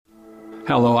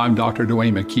Hello, I'm Dr.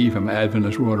 Dwayne McKee from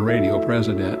Adventist World Radio,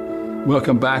 President.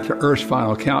 Welcome back to Earth's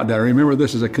Final Countdown. Remember,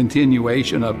 this is a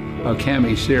continuation of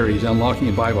Cammy's series,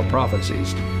 Unlocking Bible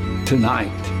Prophecies.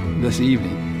 Tonight, this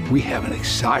evening, we have an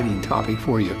exciting topic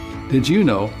for you. Did you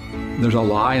know there's a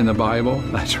lie in the Bible?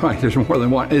 That's right, there's more than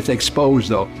one. It's exposed,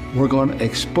 though. We're going to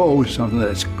expose something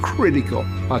that's critical,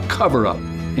 a cover-up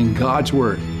in God's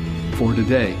Word for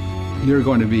today. You're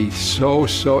going to be so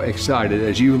excited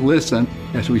as you listen,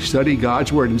 as we study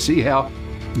God's Word and see how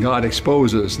God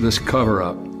exposes this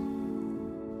cover-up.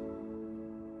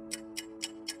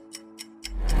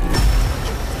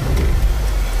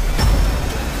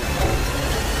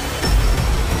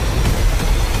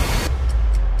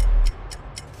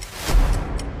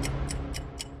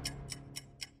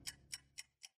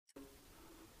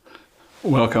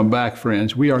 Welcome back,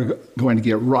 friends. We are going to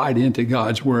get right into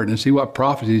God's Word and see what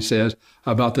prophecy says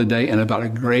about the day and about a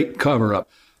great cover-up.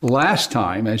 Last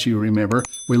time, as you remember,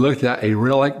 we looked at a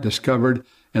relic discovered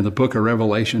in the book of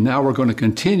Revelation. Now we're going to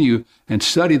continue and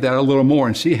study that a little more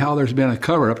and see how there's been a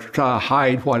cover-up to try to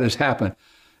hide what has happened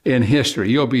in history.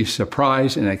 You'll be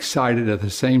surprised and excited at the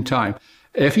same time.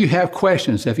 If you have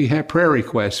questions, if you have prayer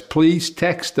requests, please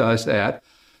text us at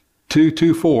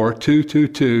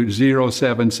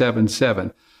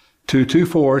 224-222-0777.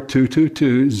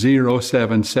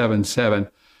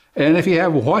 224-222-0777. And if you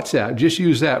have WhatsApp, just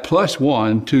use that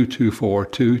 +1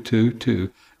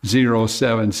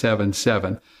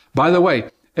 224-222-0777. By the way,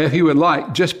 if you would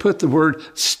like, just put the word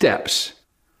steps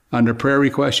under prayer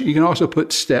request. You can also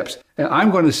put steps. And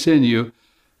I'm going to send you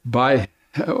by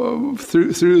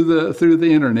through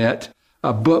the internet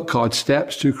a book called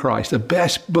Steps to Christ, the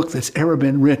best book that's ever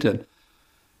been written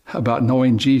about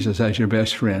knowing Jesus as your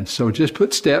best friend. So just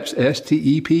put steps,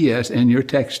 S-T-E-P-S, in your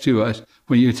text to us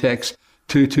when you text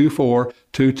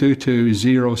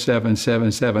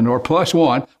 224-222-0777 or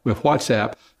 +1 with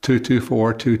WhatsApp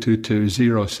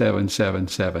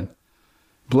 224-222-0777.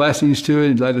 Blessings to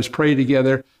it, and let us pray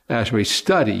together as we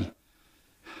study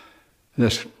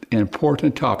this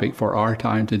important topic for our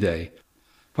time today.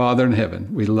 Father in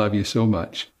heaven, we love you so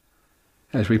much.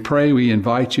 As we pray, we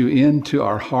invite you into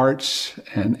our hearts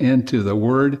and into the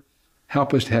Word.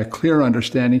 Help us to have clear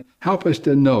understanding. Help us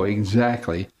to know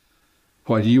exactly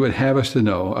what you would have us to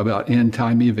know about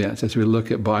end-time events as we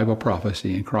look at Bible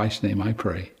prophecy. In Christ's name I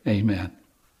pray. Amen.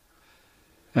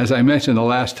 As I mentioned, the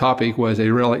last topic was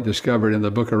a relic discovered in the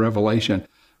book of Revelation.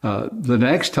 The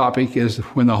next topic is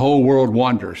when the whole world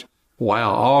wanders.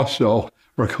 Wow, also,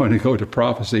 we're going to go to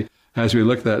prophecy as we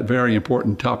look at that very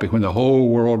important topic, when the whole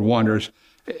world wanders.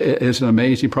 It's an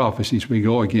amazing prophecy as we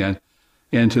go again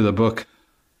into the book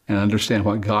and understand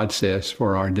what God says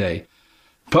for our day.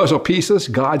 Puzzle pieces,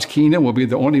 God's kingdom will be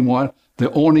the only one, the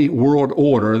only world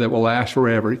order that will last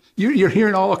forever. You're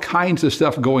hearing all kinds of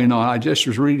stuff going on. I just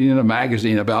was reading in a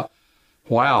magazine about,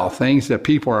 wow, things that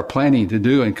people are planning to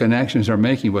do and connections are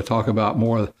making. We'll talk about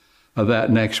more of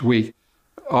that next week.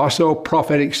 Also,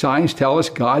 prophetic signs tell us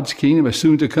God's kingdom is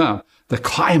soon to come. The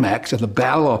climax of the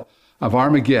Battle of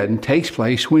Armageddon takes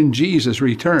place when Jesus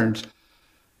returns.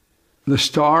 The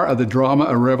star of the drama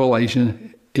of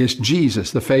Revelation is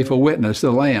Jesus, the faithful witness,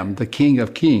 the Lamb, the King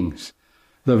of Kings.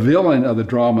 The villain of the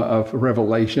drama of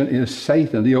Revelation is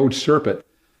Satan, the old serpent,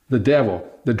 the devil,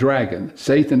 the dragon.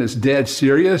 Satan is dead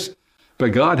serious,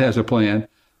 but God has a plan.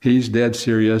 He's dead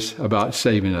serious about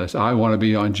saving us. I want to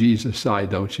be on Jesus' side,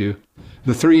 don't you?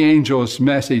 The three angels'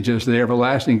 messages, the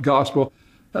everlasting gospel,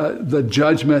 the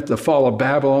judgment, the fall of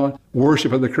Babylon,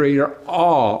 worship of the Creator,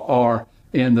 all are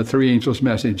in the three angels'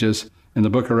 messages in the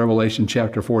book of Revelation,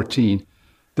 chapter 14.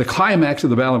 The climax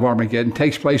of the Battle of Armageddon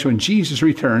takes place when Jesus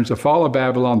returns. The fall of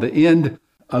Babylon, the end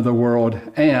of the world,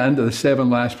 and the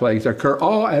seven last plagues occur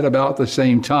all at about the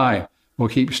same time. We'll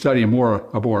keep studying more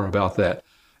about that.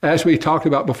 As we talked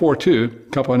about before, too, a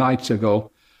couple of nights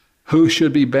ago, who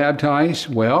should be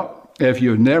baptized? Well, if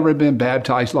you've never been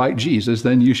baptized like Jesus,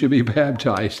 then you should be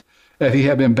baptized. If you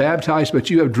have been baptized, but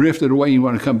you have drifted away and you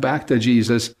want to come back to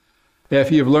Jesus,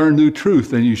 if you've learned new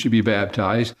truth, then you should be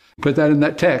baptized. Put that in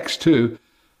that text, too.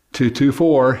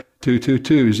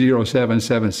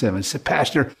 224-222-0777. Say,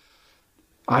 Pastor,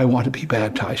 I want to be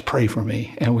baptized. Pray for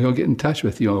me. And we'll get in touch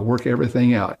with you and work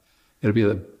everything out. It'll be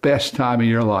the best time of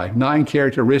your life. 9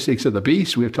 characteristics of the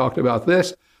beast. We've talked about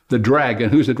this. The dragon.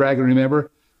 Who's the dragon,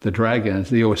 remember? The dragon is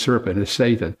the old serpent, is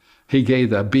Satan. He gave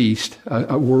the beast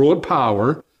a world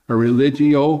power, a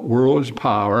religio world's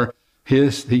power.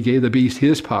 He gave the beast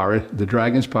his power, the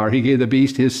dragon's power. He gave the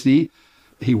beast his seat.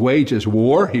 He wages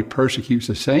war. He persecutes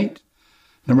the saint.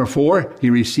 Number 4, he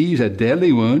receives a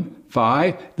deadly wound.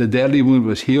 5, the deadly wound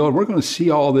was healed. We're going to see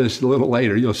all this a little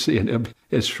later. You'll see it.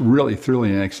 It's really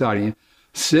thrilling and exciting.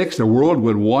 6, the world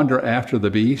would wander after the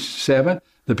beast. 7,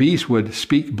 the beast would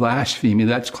speak blasphemy.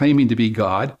 That's claiming to be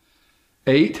God.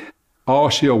 8, all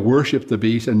shall worship the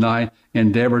beast. And 9,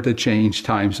 endeavor to change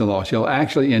times and laws. He'll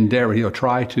actually endeavor, he'll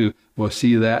try to, we'll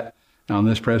see that on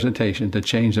this presentation, to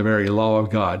change the very law of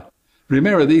God.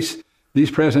 Remember, these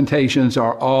presentations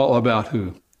are all about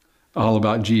who? All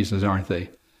about Jesus, aren't they?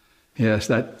 Yes,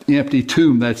 that empty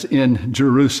tomb that's in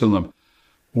Jerusalem.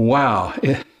 Wow,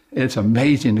 it's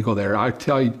amazing to go there. I'm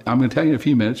going to tell you in a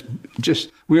few minutes.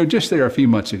 We were just there a few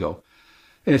months ago.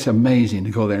 It's amazing to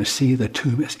go there and see the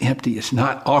tomb is empty. It's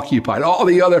not occupied. All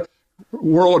the other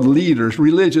world leaders,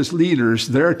 religious leaders,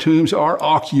 their tombs are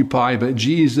occupied, but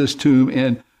Jesus' tomb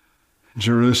in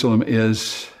Jerusalem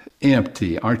is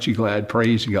empty. Aren't you glad?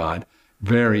 Praise God.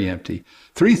 Very empty.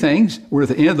 3 things. We're at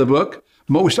the end of the book.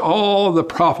 Most all the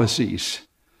prophecies,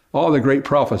 all the great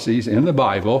prophecies in the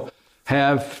Bible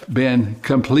have been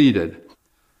completed.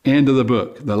 End of the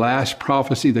book. The last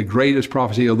prophecy, the greatest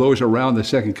prophecy of those around the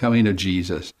second coming of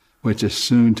Jesus, which is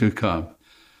soon to come.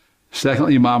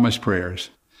 Secondly, Mama's prayers.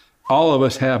 All of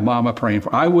us have Mama praying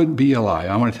for. I wouldn't be alive.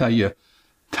 I want to tell you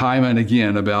time and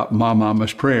again about my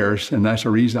Mama's prayers, and that's the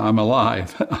reason I'm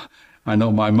alive. I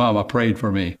know my Mama prayed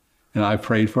for me, and I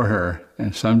prayed for her.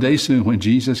 And someday soon when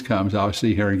Jesus comes, I'll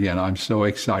see her again. I'm so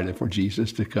excited for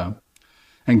Jesus to come.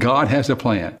 And God has a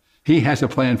plan. He has a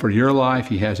plan for your life.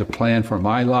 He has a plan for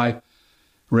my life.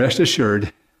 Rest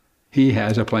assured, he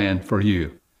has a plan for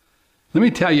you. Let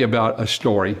me tell you about a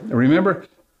story. Remember,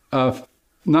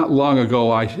 not long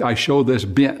ago, I showed this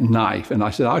bent knife, and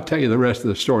I said, I'll tell you the rest of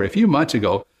the story. A few months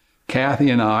ago, Kathy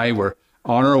and I were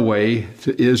on our way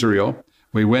to Israel.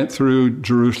 We went through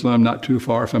Jerusalem, not too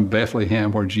far from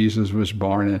Bethlehem, where Jesus was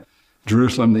born, and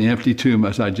Jerusalem, the empty tomb,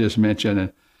 as I just mentioned,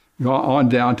 and on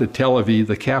down to Tel Aviv,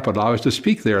 the capital. I was to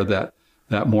speak there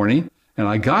that morning, and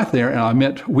I got there, and I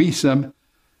met Wissam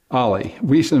Ali.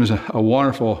 Wissam is a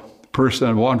wonderful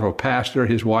person, a wonderful pastor.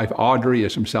 His wife, Audrey,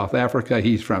 is from South Africa.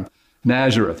 He's from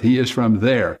Nazareth. He is from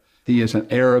there. He is an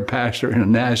Arab pastor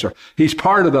in Nazareth. He's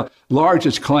part of the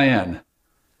largest clan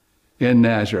in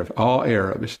Nazareth, all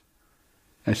Arabs,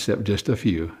 except just a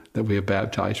few that we have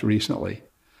baptized recently.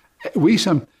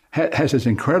 Wissam has this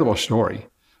incredible story.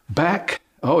 Back,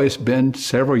 it's been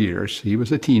several years. He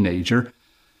was a teenager.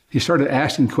 He started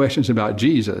asking questions about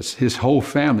Jesus. His whole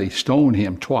family stoned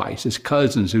him twice. His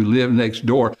cousins who lived next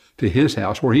door to his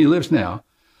house, where he lives now,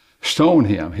 stoned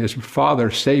him. His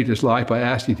father saved his life by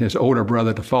asking his older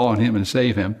brother to fall on him and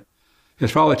save him.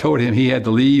 His father told him he had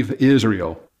to leave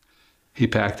Israel. He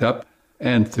packed up,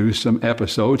 and through some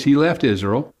episodes, he left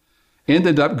Israel,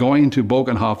 ended up going to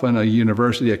Bogenhofen, a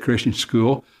university, a Christian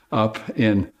school up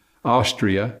in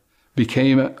Austria,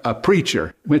 became a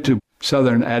preacher, went to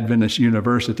Southern Adventist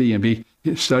University and be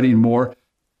studying more.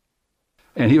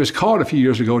 And he was called a few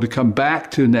years ago to come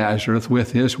back to Nazareth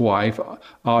with his wife,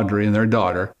 Audrey, and their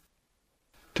daughter,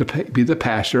 to be the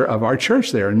pastor of our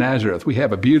church there in Nazareth. We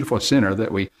have a beautiful center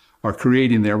that we are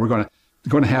creating there. We're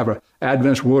going to have an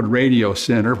Adventist World Radio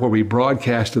Center where we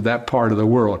broadcast to that part of the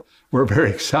world. We're very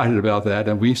excited about that,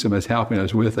 and Wissam is helping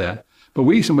us with that. But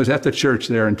Wissam was at the church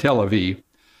there in Tel Aviv,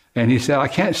 and he said, I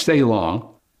can't stay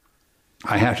long.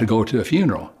 I have to go to a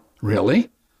funeral. Really?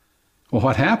 Well,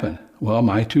 what happened? Well,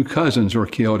 my 2 cousins were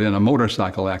killed in a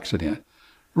motorcycle accident.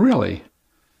 Really?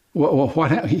 Well,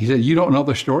 what happened? He said, you don't know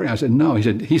the story? I said, no.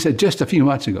 He said, just a few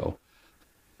months ago.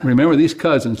 Remember, these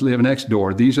cousins live next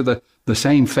door. These are the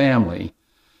same family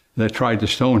that tried to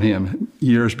stone him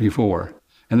years before.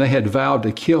 And they had vowed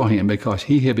to kill him because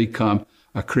he had become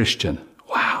a Christian.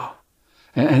 Wow.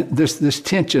 And this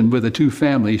tension with the 2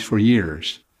 families for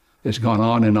years has gone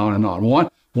on and on and on.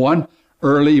 One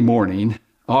early morning,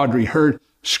 Audrey heard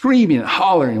screaming and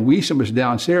hollering, and Wissam was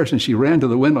downstairs, and she ran to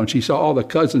the window, and she saw all the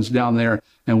cousins down there,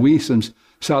 and Wissam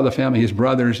saw the family, his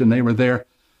brothers, and they were there.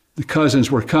 The cousins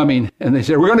were coming, and they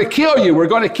said, we're going to kill you, we're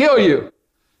going to kill you.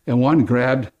 And one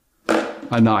grabbed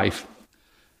a knife,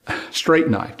 straight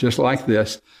knife, just like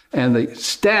this, and they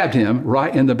stabbed him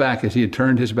right in the back as he had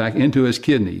turned his back into his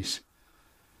kidneys.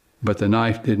 But the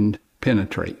knife didn't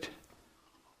penetrate.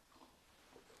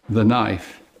 The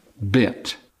knife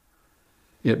bent.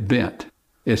 It bent.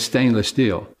 It's stainless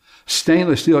steel.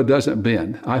 Stainless steel doesn't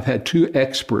bend. I've had 2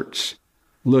 experts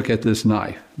look at this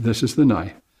knife. This is the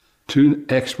knife. 2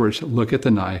 experts look at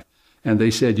the knife, and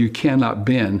they said, you cannot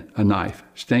bend a knife,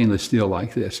 stainless steel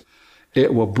like this.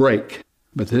 It will break,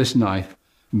 but this knife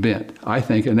bent. I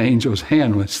think an angel's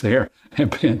hand was there and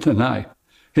bent the knife.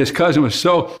 His cousin was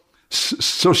so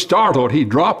startled, he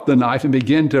dropped the knife and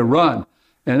began to run.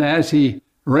 And as he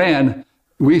ran,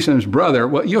 Wissam's brother,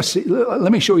 well, you'll see,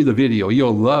 let me show you the video.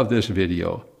 You'll love this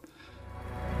video.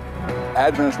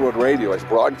 Adventist World Radio is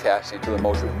broadcasting to the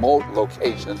most remote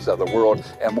locations of the world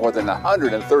in more than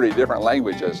 130 different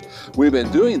languages. We've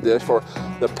been doing this for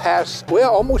the past,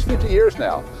 almost 50 years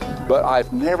now, but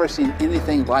I've never seen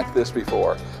anything like this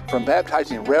before. From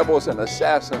baptizing rebels and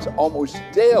assassins, almost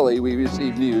daily we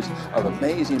receive news of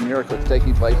amazing miracles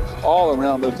taking place all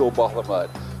around this little ball of mud.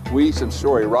 Weesam's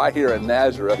story right here in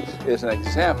Nazareth is an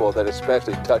example that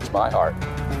especially touched my heart.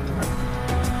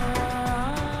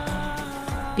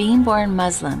 Being born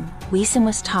Muslim, Weesam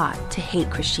was taught to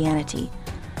hate Christianity.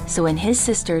 So when his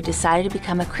sister decided to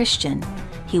become a Christian,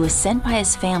 he was sent by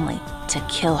his family to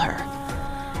kill her.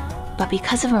 But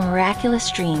because of a miraculous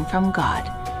dream from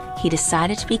God, he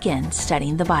decided to begin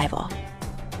studying the Bible.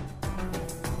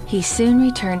 He soon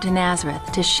returned to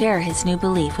Nazareth to share his new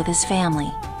belief with his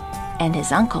family, and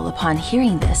his uncle, upon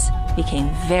hearing this, became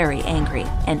very angry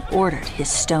and ordered his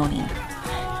stoning.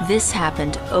 This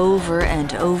happened over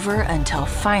and over until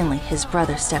finally his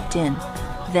brother stepped in.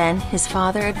 Then his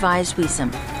father advised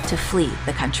Weesam to flee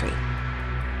the country.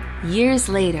 Years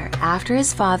later, after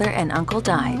his father and uncle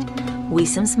died,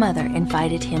 Weesam's mother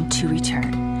invited him to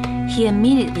return. He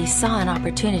immediately saw an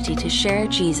opportunity to share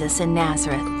Jesus in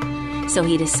Nazareth, so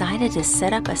he decided to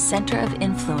set up a center of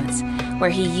influence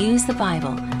where he used the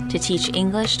Bible to teach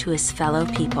English to his fellow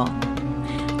people.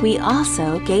 We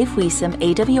also gave Weesam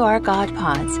AWR God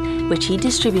Pods, which he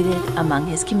distributed among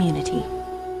his community.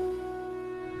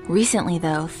 Recently,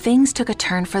 though, things took a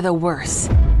turn for the worse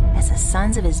as the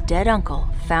sons of his dead uncle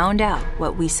found out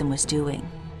what Weesam was doing.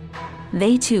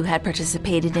 They too had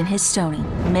participated in his stoning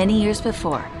many years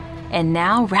before and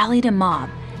now rallied a mob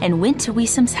and went to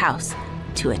Weesam's house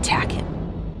to attack him.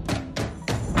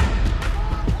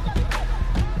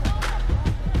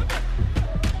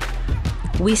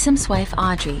 Weesam's wife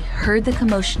Audrey heard the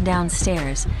commotion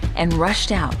downstairs and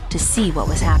rushed out to see what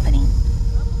was happening.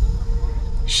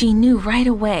 She knew right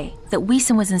away that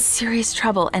Weesam was in serious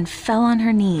trouble and fell on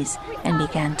her knees and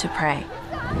began to pray.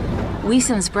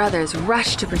 Weesam's brothers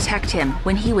rushed to protect him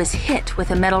when he was hit with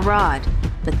a metal rod,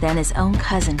 but then his own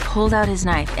cousin pulled out his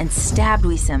knife and stabbed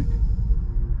Weesam.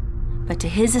 But to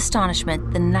his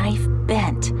astonishment, the knife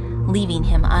bent, leaving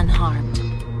him unharmed.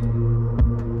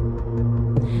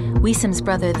 Weesam's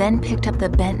brother then picked up the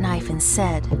bent knife and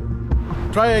said,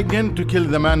 "Try again to kill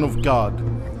the man of God."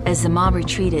 As the mob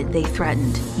retreated, they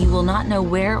threatened, "You will not know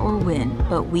where or when,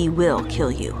 but we will kill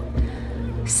you."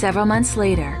 Several months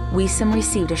later, Weesam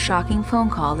received a shocking phone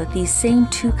call that these same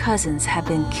two cousins had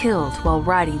been killed while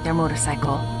riding their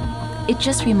motorcycle. It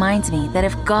just reminds me that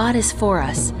if God is for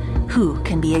us, who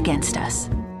can be against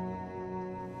us?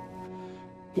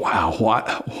 Wow,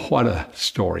 what a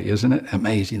story, isn't it?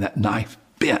 Amazing, that knife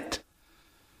bent.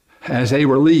 As they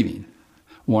were leaving,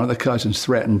 one of the cousins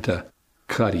threatened to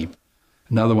cut him.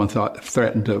 Another one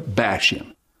threatened to bash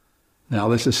him. Now,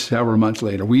 this is several months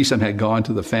later. Weesam had gone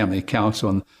to the family council,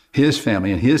 and his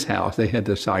family in his house, they had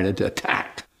decided to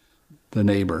attack the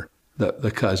neighbor,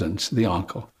 the cousins, the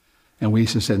uncle. And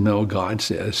Weesam said, "No, God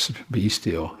says, be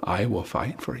still. I will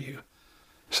fight for you."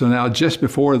 So now, just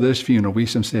before this funeral,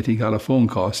 Weesam said he got a phone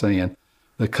call saying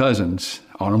the cousins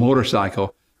on a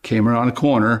motorcycle came around a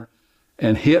corner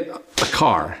and hit a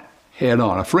car head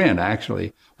on, a friend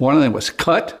actually. One of them was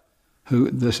cut.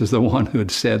 This is the one who had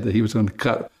said that he was going to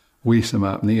cut Weesam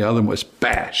up, and the other one was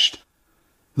bashed.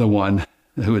 The one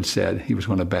who had said he was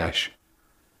going to bash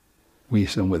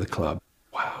Weesam with a club.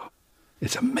 Wow,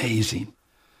 it's amazing.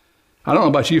 I don't know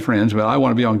about you, friends, but I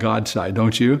want to be on God's side,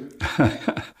 don't you?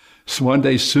 So one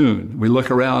day soon, we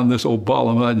look around this old ball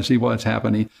of mud and see what's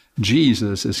happening.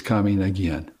 Jesus is coming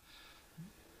again.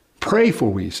 Pray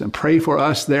for Weesam. Pray for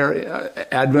us there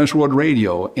at Adventist World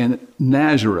Radio in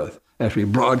Nazareth as we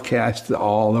broadcast to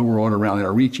all the world around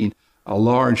there, reaching a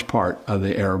large part of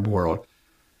the Arab world.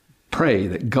 Pray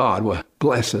that God will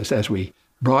bless us as we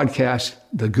broadcast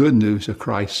the good news of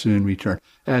Christ's soon return,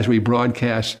 as we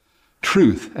broadcast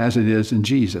truth as it is in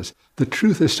Jesus. The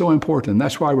truth is so important.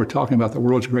 That's why we're talking about the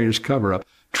world's greatest cover-up.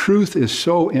 Truth is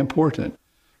so important.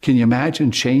 Can you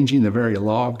imagine changing the very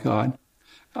law of God?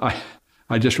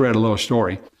 I just read a little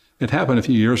story. It happened a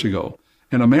few years ago.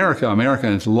 In America,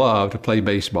 Americans love to play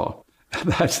baseball.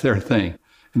 That's their thing.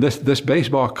 And this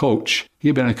baseball coach,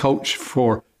 he'd been a coach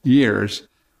for years.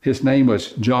 His name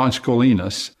was John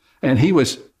Scolinas, and he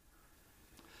was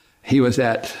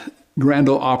at Grand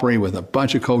Ole Opry with a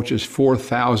bunch of coaches,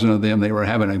 4,000 of them. They were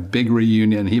having a big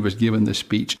reunion. He was giving the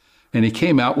speech, and he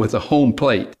came out with a home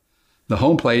plate. The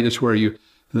home plate is where you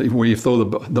throw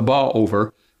the ball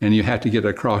over, and you have to get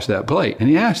across that plate. And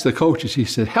he asked the coaches, he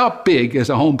said, "How big is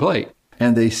a home plate?"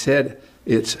 And they said,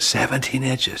 "It's 17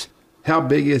 inches. How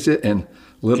big is it in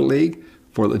Little League?"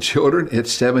 For the children,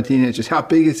 it's 17 inches. How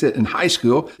big is it in high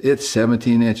school? It's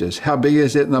 17 inches. How big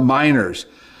is it in the minors?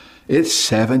 It's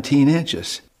 17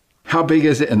 inches. How big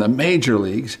is it in the major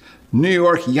leagues? New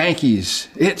York Yankees,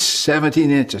 it's 17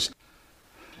 inches.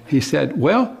 He said,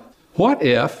 well, what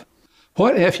if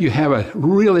you have a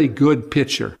really good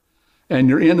pitcher and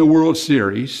you're in the World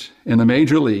Series in the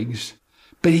major leagues,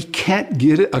 but he can't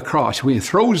get it across. When he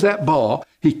throws that ball,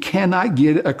 he cannot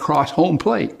get it across home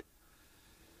plate.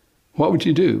 What would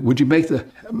you do? Would you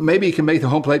maybe you can make the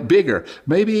home plate bigger,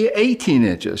 maybe 18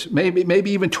 inches,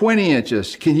 maybe even 20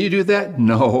 inches. Can you do that?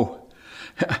 No.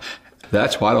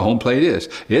 That's what a home plate is.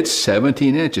 It's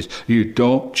 17 inches. You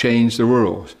don't change the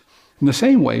rules. In the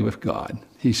same way with God,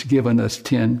 he's given us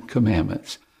 10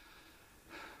 commandments.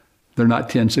 They're not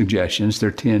 10 suggestions,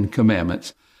 they're 10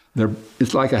 commandments.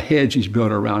 It's like a hedge he's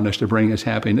built around us to bring us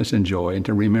happiness and joy, and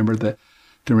to remind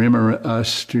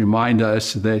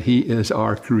us that he is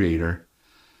our creator.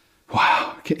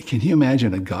 Wow, can you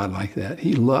imagine a God like that?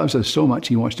 He loves us so much,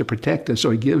 he wants to protect us, so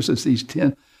he gives us these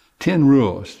 10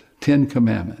 rules, 10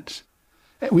 commandments.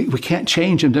 We can't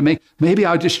change them maybe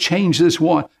I'll just change this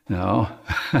one. No,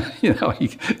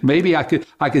 maybe I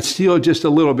could steal just a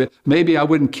little bit. Maybe I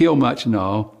wouldn't kill much.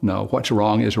 No, what's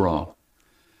wrong is wrong.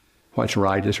 What's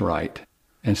right is right.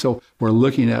 And so we're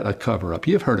looking at a cover-up.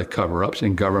 You've heard of cover-ups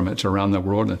in governments around the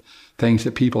world and things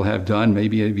that people have done,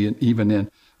 maybe even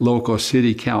in local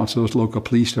city councils, local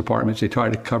police departments, they try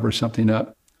to cover something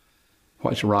up.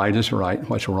 What's right is right.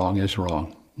 What's wrong is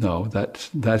wrong. No,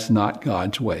 that's not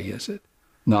God's way, is it?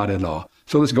 Not at all.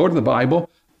 So let's go to the Bible.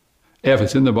 If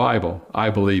it's in the Bible,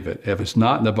 I believe it. If it's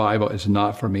not in the Bible, it's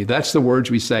not for me. That's the words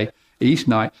we say each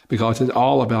night because it's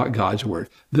all about God's word.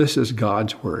 This is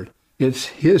God's word. It's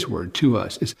his word to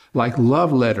us. It's like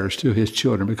love letters to his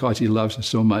children because he loves us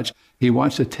so much. He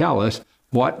wants to tell us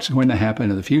what's going to happen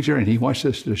in the future, and he wants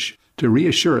us to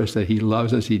reassure us that he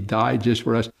loves us. He died just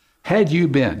for us. Had you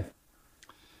been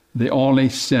the only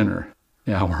sinner,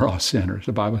 yeah, we're all sinners.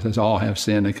 The Bible says all have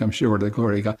sinned and come short of the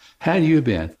glory of God. Had you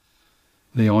been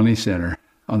the only sinner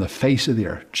on the face of the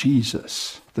earth,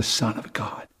 Jesus, the Son of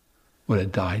God, would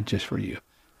have died just for you.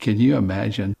 Can you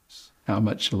imagine how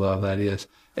much love that is?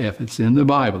 If it's in the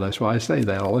Bible, that's why I say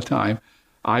that all the time.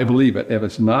 I believe it. If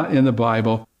it's not in the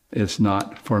Bible, it's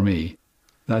not for me.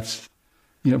 That's,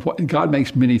 God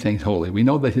makes many things holy. We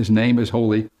know that his name is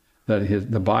holy, that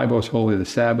the Bible is holy, the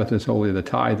Sabbath is holy, the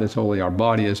tithe is holy, our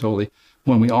body is holy.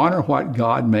 When we honor what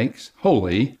God makes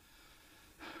holy,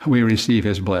 we receive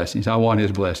his blessings. I want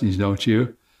his blessings, don't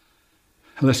you?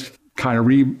 Let's kind of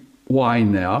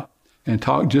rewind now and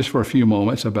talk just for a few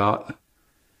moments about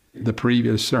the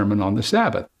previous sermon on the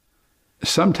Sabbath.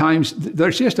 Sometimes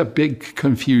there's just a big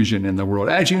confusion in the world.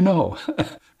 As you know,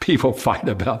 people fight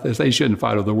about this. They shouldn't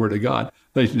fight over the Word of God.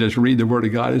 They should just read the Word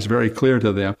of God. It's very clear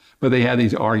to them. But they have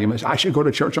these arguments. I should go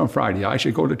to church on Friday. I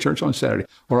should go to church on Saturday.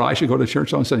 Or I should go to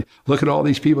church on Sunday. Look at all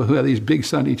these people who have these big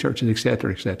Sunday churches, et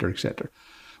cetera, et cetera, et cetera.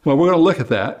 Well, we're going to look at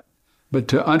that. But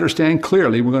to understand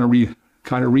clearly, we're going to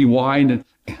kind of rewind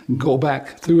and go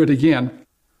back through it again.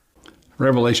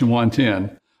 Revelation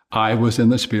 1:10. I was in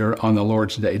the Spirit on the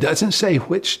Lord's day. It doesn't say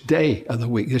which day of the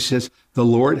week. It says the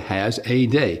Lord has a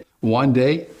day. One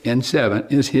day in 7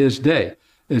 is his day.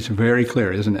 It's very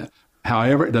clear, isn't it?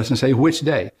 However, it doesn't say which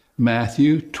day.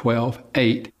 Matthew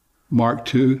 12:8, Mark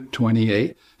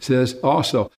 2:28 says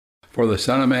also, for the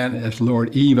Son of Man is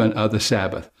Lord even of the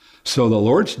Sabbath. So the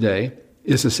Lord's day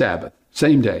is the Sabbath,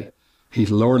 same day.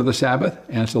 He's Lord of the Sabbath,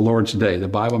 and it's the Lord's day. The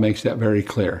Bible makes that very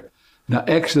clear. Now,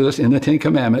 Exodus in the 10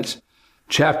 Commandments,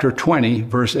 Chapter 20,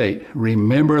 verse 8,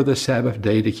 remember the Sabbath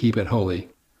day to keep it holy.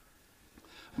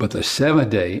 But the seventh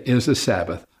day is the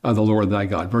Sabbath of the Lord thy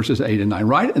God. Verses 8 and 9,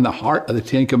 right in the heart of the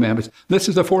 10 Commandments. This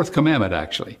is the fourth commandment,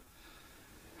 actually.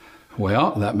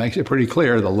 Well, that makes it pretty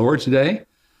clear. The Lord's day,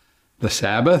 the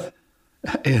Sabbath,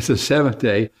 is the seventh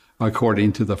day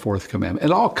according to the fourth commandment.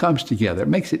 It all comes together. It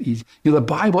makes it easy. The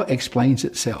Bible explains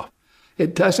itself.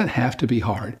 It doesn't have to be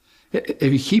hard.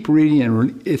 If you keep reading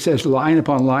and it says line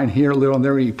upon line here a little and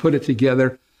there, you put it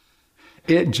together,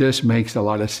 it just makes a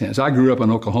lot of sense. I grew up in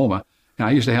Oklahoma, and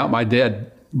I used to help my dad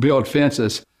build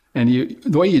fences. And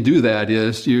the way you do that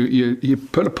is you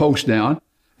put a post down,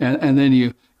 and then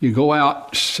you go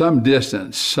out some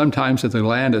distance. Sometimes if the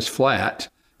land is flat,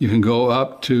 you can go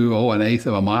up to, an eighth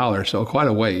of a mile or so, quite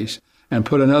a ways, and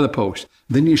put another post.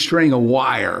 Then you string a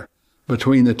wire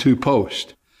between the two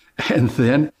posts, and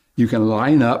then you can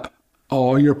line up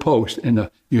all your posts, and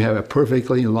you have a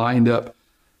perfectly lined up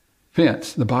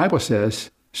fence. The Bible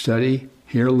says, study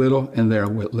here a little and there a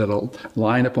little,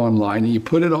 line upon line, and you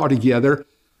put it all together,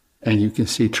 and you can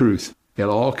see truth. It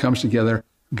all comes together.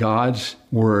 God's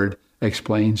word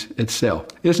explains itself.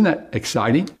 Isn't that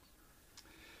exciting?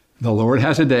 The Lord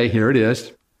has a day. Here it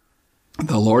is.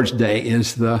 The Lord's day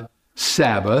is the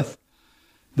Sabbath.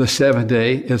 The seventh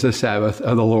day is the Sabbath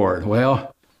of the Lord.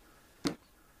 Well,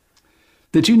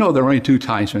 did you know there were only 2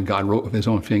 times when God wrote with his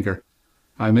own finger?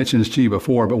 I mentioned this to you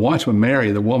before, but once when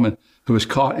Mary, the woman who was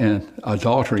caught in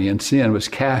adultery and sin, was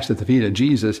cast at the feet of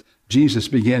Jesus, Jesus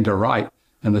began to write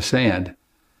in the sand.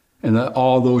 And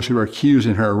all those who were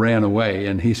accusing her ran away.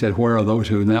 And he said, where are those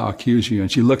who now accuse you?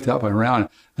 And she looked up and around.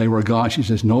 They were gone. She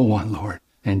says, no one, Lord.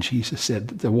 And Jesus said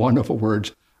the wonderful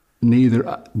words,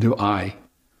 neither do I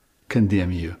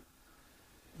condemn you.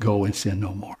 Go and sin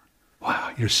no more.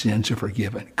 Wow, your sins are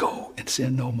forgiven. Go and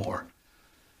sin no more.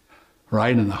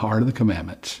 Right in the heart of the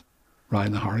commandments. Right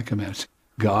in the heart of the commandments.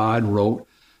 God wrote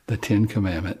the 10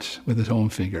 commandments with his own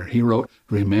finger. He wrote,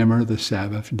 remember the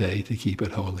Sabbath day to keep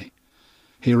it holy.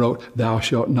 He wrote, thou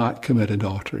shalt not commit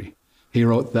adultery. He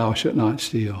wrote, thou shalt not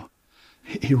steal.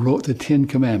 He wrote the 10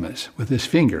 commandments with his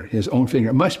finger, his own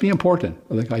finger. It must be important.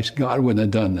 Otherwise, God wouldn't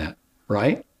have done that,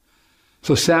 right?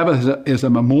 So Sabbath is a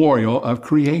memorial of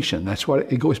creation. That's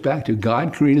what it goes back to.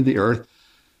 God created the earth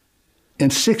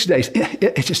in 6 days.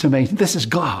 It's just amazing. This is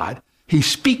God. He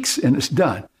speaks and it's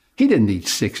done. He didn't need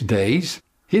 6 days.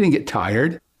 He didn't get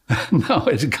tired. No,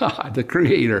 it's God, the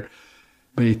creator.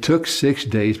 But he took 6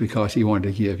 days because he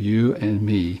wanted to give you and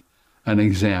me an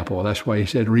example. That's why he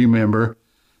said, remember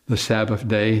the Sabbath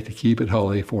day to keep it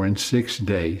holy, for in 6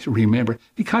 days. Remember.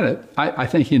 He I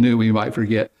think he knew we might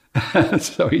forget.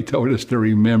 So he told us to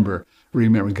remember.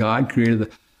 Remember, God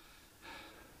created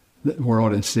the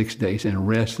world in 6 days and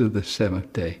rested the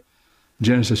 7th day.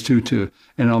 Genesis 2:2.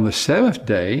 And on the 7th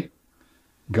day,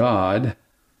 God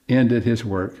ended his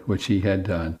work which he had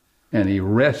done, and he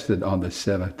rested on the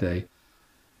 7th day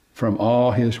from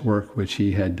all his work which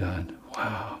he had done.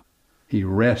 Wow. He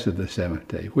rested the 7th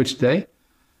day. Which day?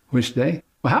 Which day?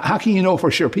 Well, how can you know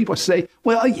for sure? People say,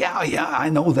 well, yeah, I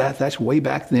know that. That's way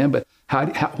back then. But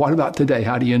what about today?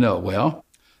 How do you know? Well,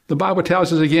 the Bible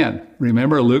tells us again.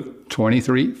 Remember Luke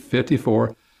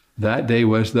 23:54. That day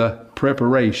was the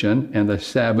preparation, and the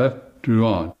Sabbath drew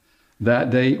on.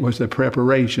 That day was the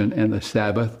preparation, and the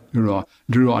Sabbath drew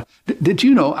on. Did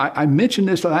you know, I mentioned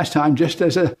this last time just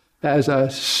as a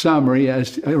summary,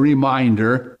 as a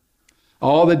reminder,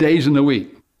 all the days in the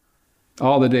week.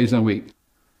 All the days in the week.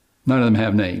 None of them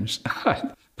have names.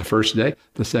 The first day,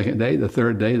 the second day, the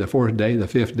third day, the fourth day, the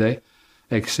fifth day,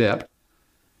 except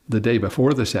the day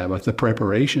before the Sabbath, the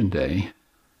preparation day,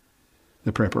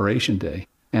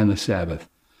 and the Sabbath.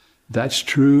 That's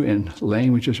true in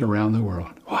languages around the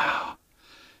world. Wow.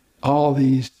 All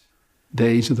these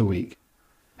days of the week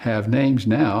have names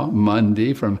now.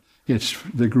 Monday,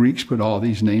 the Greeks put all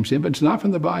these names in, but it's not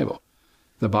from the Bible.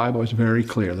 The Bible is very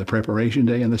clear. The preparation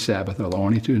day and the Sabbath are the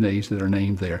only 2 days that are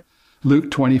named there.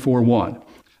 Luke 24:1.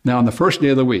 Now, on the first day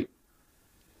of the week,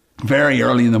 very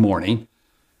early in the morning,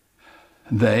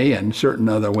 they and certain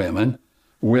other women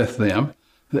with them,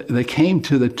 they came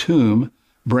to the tomb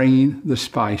bringing the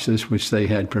spices which they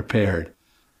had prepared.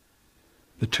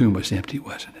 The tomb was empty,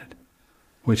 wasn't it?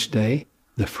 Which day?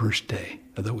 The first day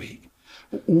of the week.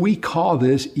 We call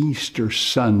this Easter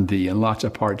Sunday in lots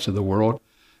of parts of the world.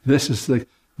 This is the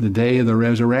day of the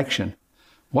resurrection.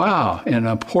 Wow, an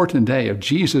important day. If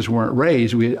Jesus weren't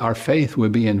raised, our faith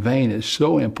would be in vain. It's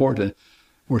so important.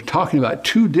 We're talking about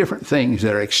 2 different things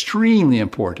that are extremely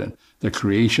important. The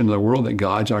creation of the world, that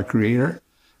God's our creator,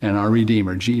 and our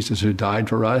Redeemer, Jesus, who died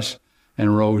for us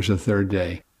and rose the 3rd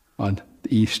day on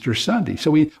Easter Sunday.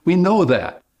 So we know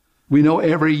that. We know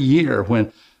every year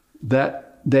when that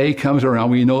day comes around,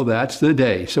 we know that's the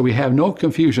day. So we have no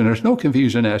confusion. There's no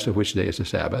confusion as to which day is the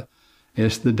Sabbath.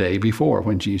 It's the day before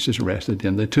when Jesus rested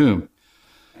in the tomb.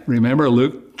 Remember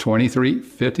Luke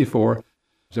 23:54,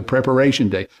 it's a preparation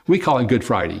day. We call it Good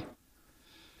Friday.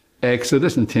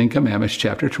 Exodus and 10 Commandments,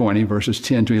 chapter 20, verses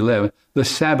 10 to 11, the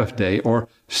Sabbath day or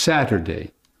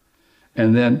Saturday.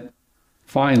 And then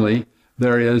finally,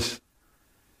 there is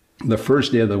the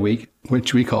first day of the week,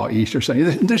 which we call Easter Sunday.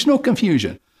 There's no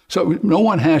confusion. So no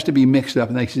one has to be mixed up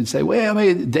and they should say, well,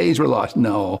 maybe the days were lost.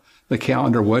 No, the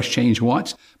calendar was changed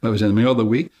once, but it was in the middle of the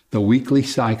week. The weekly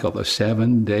cycle, the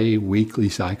 7-day weekly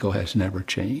cycle has never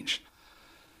changed.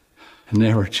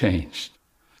 Never changed.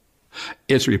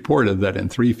 It's reported that in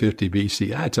 350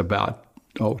 BC, that's about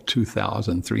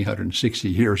 2,360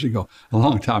 years ago, a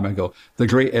long time ago, the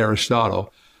great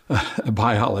Aristotle, a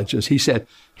biologist, he said,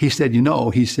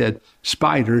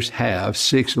 spiders have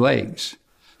 6 legs.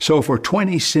 So for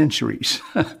 20 centuries,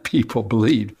 people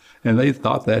believed, and they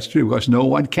thought that's true because no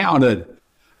one counted.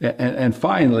 And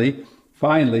finally,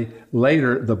 Finally,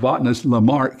 later, the botanist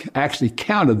Lamarck actually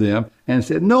counted them and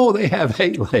said, no, they have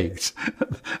 8 legs.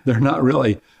 They're not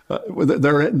really,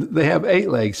 they have 8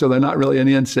 legs, so they're not really an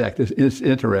insect. It's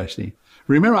interesting.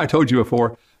 Remember I told you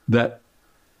before that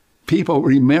people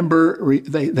remember,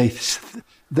 they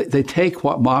take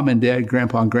what mom and dad,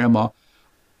 grandpa and grandma,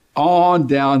 on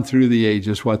down through the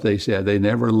ages, what they said. They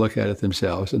never look at it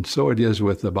themselves. And so it is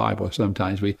with the Bible.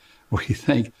 Sometimes we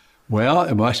think, well,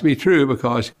 it must be true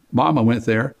because mama went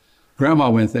there, grandma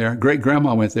went there,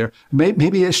 great-grandma went there.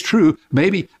 Maybe it's true.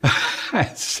 Maybe.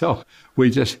 So we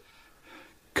just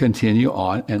continue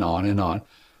on and on and on.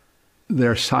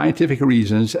 There are scientific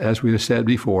reasons, as we have said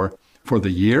before, for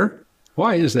the year.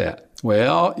 Why is that?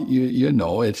 Well, you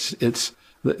know, it's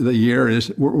the year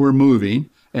is, we're moving,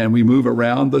 and we move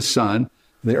around the sun.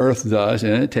 The earth does,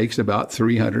 and it takes about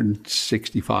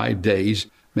 365 days,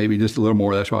 maybe just a little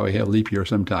more. That's why we have leap year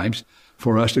sometimes,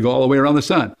 for us to go all the way around the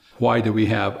sun. Why do we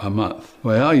have a month?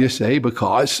 Well, you say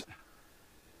because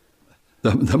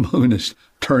the moon is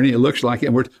turning. It looks like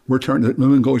it. We're turning. The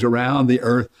moon goes around the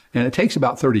earth, and it takes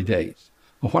about 30 days.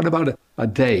 Well, what about a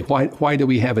day? Why do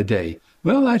we have a day?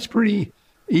 Well, that's pretty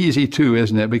easy too,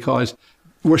 isn't it? Because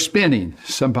we're spinning.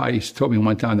 Somebody told me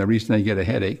one time the reason they get a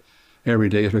headache every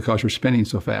day is because we're spinning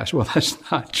so fast. Well, that's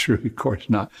not true. Of course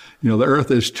not. You know, the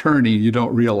earth is turning. You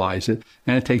don't realize it.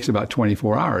 And it takes about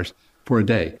 24 hours for a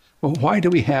day. Well, why do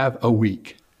we have a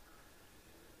week?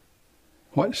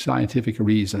 What scientific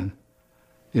reason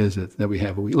is it that we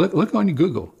have a week? Look on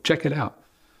Google. Check it out.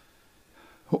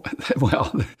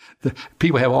 Well,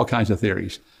 people have all kinds of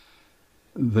theories.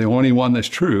 The only one that's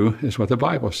true is what the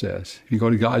Bible says. If you go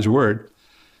to God's Word,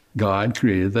 God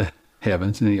created the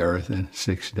heavens and the earth in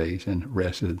 6 days and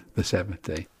rested the 7th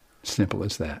day. Simple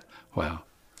as that. Wow.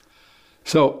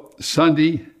 So,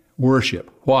 Sunday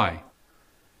worship. Why?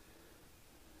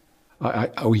 I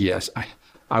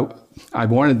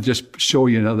wanted to just show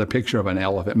you another picture of an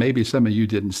elephant. Maybe some of you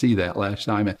didn't see that last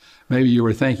time. And maybe you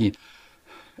were thinking,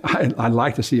 I'd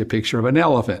like to see a picture of an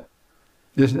elephant.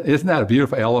 Isn't that a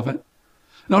beautiful elephant?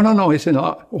 No, it's an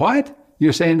elephant. What?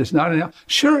 You're saying it's not an elephant?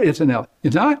 Sure, it's an elephant.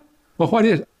 It's not? Well, what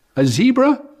is it? A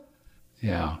zebra?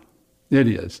 Yeah, it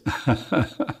is.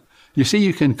 You see,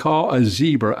 you can call a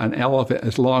zebra an elephant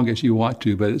as long as you want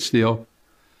to, but it's still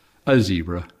a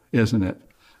zebra, isn't it?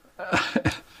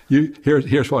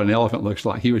 Here's what an elephant looks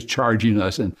like. He was charging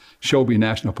us in Shobi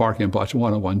National Park in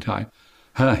Botswana one time.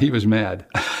 He was mad,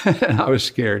 and I was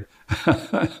scared.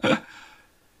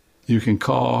 You can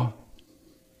call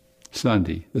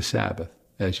Sunday the Sabbath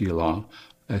as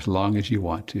long as you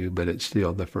want to, but it's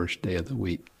still the first day of the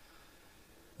week,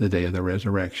 the day of the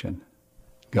resurrection.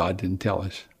 God didn't tell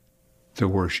us to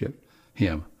worship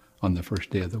him on the first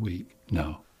day of the week.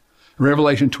 No.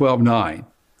 Revelation 12:9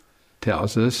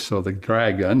 tells us, so the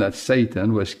dragon, that's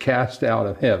Satan, was cast out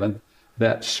of heaven,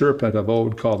 that serpent of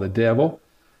old called the devil,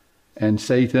 and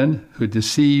Satan, who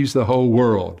deceives the whole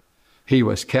world. He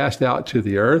was cast out to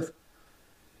the earth,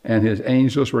 and his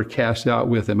angels were cast out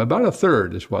with him. About a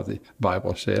third is what the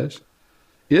Bible says.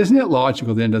 Isn't it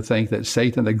logical then to think that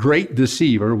Satan, the great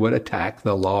deceiver, would attack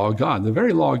the law of God, the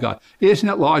very law of God? Isn't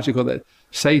it logical that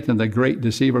Satan, the great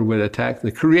deceiver, would attack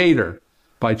the Creator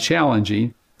by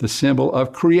challenging the symbol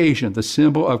of creation? The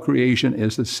symbol of creation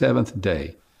is the 7th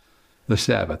day, the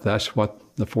Sabbath. That's what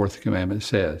the 4th commandment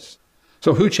says.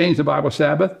 So who changed the Bible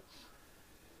Sabbath?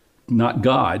 Not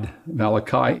God.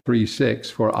 Malachi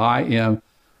 3:6, for I am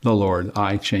the Lord,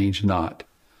 I change not.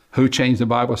 Who changed the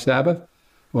Bible Sabbath?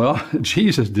 Well,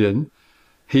 Jesus didn't.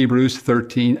 Hebrews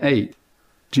 13:8.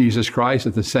 Jesus Christ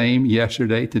is the same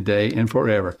yesterday, today, and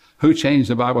forever. Who changed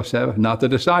the Bible Sabbath? Not the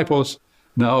disciples.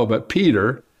 No, but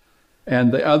Peter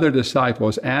and the other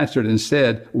disciples answered and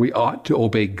said, we ought to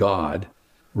obey God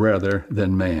rather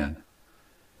than man.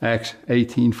 Acts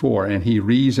 18:4, and he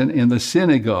reasoned in the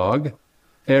synagogue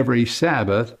every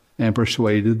Sabbath and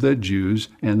persuaded the Jews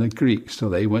and the Greeks. So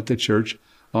they went to church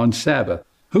on Sabbath.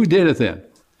 Who did it then?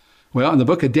 Well, in the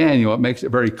book of Daniel, it makes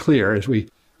it very clear, as we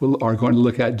are going to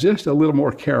look at just a little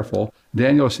more careful.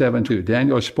 Daniel 7:2.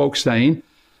 Daniel spoke, saying,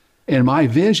 in my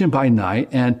vision by night,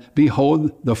 and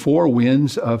behold, the 4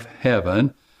 winds of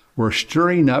heaven were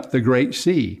stirring up the great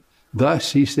sea.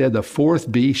 Thus, he said, the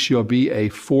 4th beast shall be a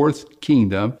 4th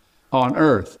kingdom on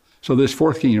earth. So this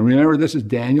 4th kingdom, remember, this is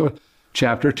Daniel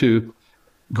chapter 2.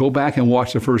 Go back and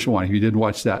watch the first one if you didn't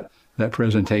watch that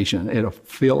presentation. It'll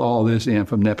fill all this in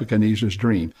from Nebuchadnezzar's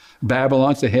dream.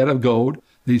 Babylon's the head of gold.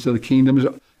 These are the kingdoms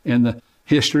in the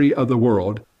history of the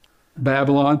world.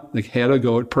 Babylon, the head of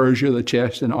gold. Persia, the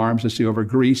chest and arms of silver.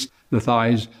 Greece, the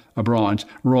thighs of bronze.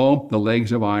 Rome, the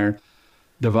legs of iron.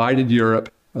 Divided Europe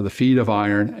are the feet of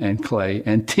iron and clay,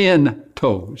 and 10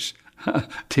 toes.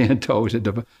 10 toes. It's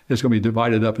going to be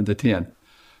divided up into 10.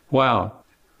 Wow.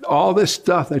 All this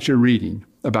stuff that you're reading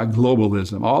about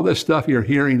globalism, all this stuff you're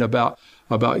hearing about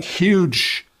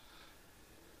huge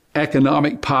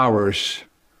economic powers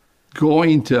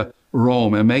going to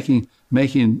Rome and making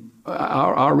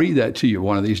I'll read that to you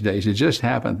one of these days. It just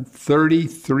happened.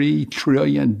 $33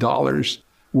 trillion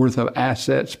worth of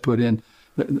assets put in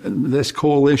this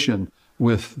coalition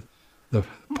with the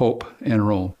Pope and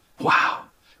Rome. Wow.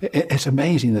 It's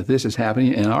amazing that this is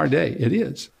happening in our day. It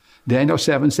is. Daniel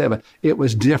 7:7. It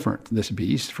was different, this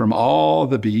beast, from all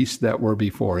the beasts that were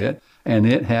before it, and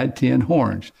it had 10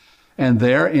 horns. And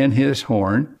there in his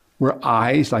horn were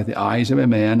eyes like the eyes of a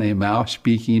man, a mouth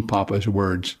speaking pompous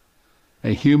words.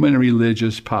 A human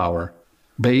religious power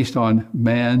based on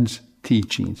man's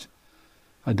teachings.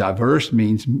 A diverse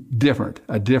means different,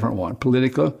 a different one.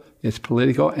 It's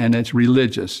political and it's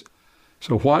religious.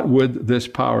 So what would this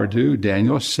power do?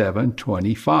 Daniel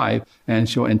 7:25, and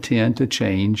shall intend to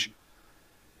change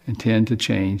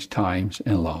times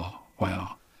and law.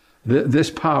 Wow.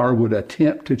 This power would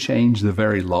attempt to change the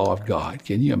very law of God.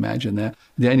 Can you imagine that?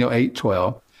 Daniel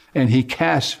 8:12, and he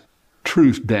cast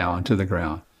truth down to the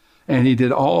ground. And he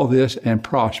did all this and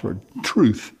prospered.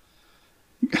 Truth.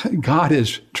 God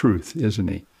is truth, isn't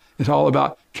he? It's all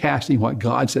about casting what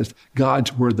God says,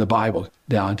 God's word, the Bible,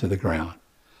 down to the ground.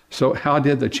 So how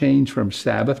did the change from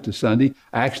Sabbath to Sunday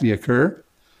actually occur?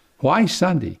 Why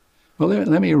Sunday? Well,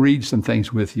 let me read some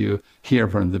things with you here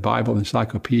from the Bible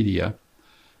Encyclopedia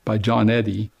by John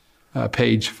Eddy,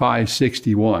 page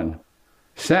 561.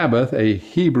 Sabbath, a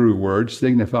Hebrew word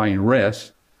signifying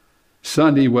rest.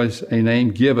 Sunday was a name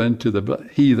given to the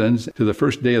heathens to the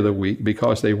first day of the week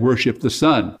because they worshiped the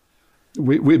sun.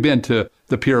 We've been to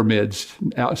the pyramids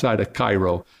outside of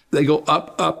Cairo. They go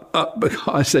up, up, up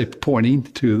because they're pointing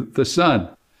to the sun.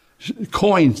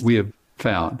 Coins we have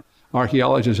found.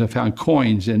 Archaeologists have found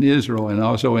coins in Israel and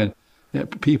also in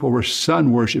people were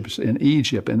sun worshippers in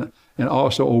Egypt and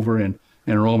also over in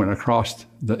Rome and across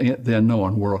the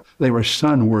unknown world. They were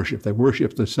sun worship. They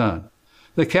worshiped the sun.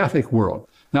 The Catholic world.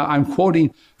 Now, I'm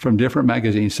quoting from different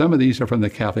magazines. Some of these are from the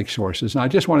Catholic sources. And I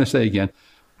just want to say again,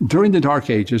 during the Dark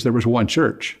Ages, there was one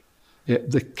church.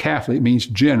 The Catholic means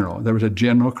general. There was a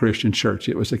general Christian church.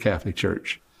 It was the Catholic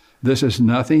Church. This is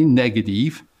nothing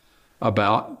negative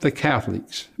about the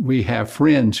Catholics. We have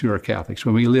friends who are Catholics.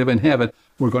 When we live in heaven,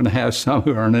 we're going to have some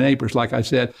who are our neighbors. Like I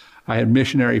said, I had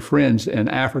missionary friends in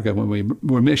Africa when we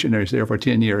were missionaries there for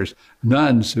 10 years,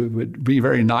 nuns who would be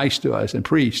very nice to us and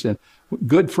priests and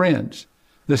good friends.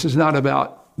 This is not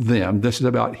about them. This is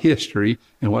about history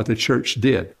and what the church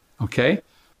did. Okay?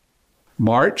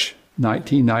 March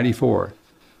 1994.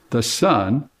 The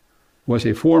sun was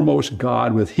a foremost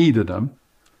god with heathendom.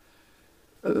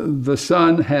 The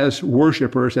sun has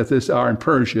worshipers at this hour in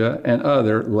Persia and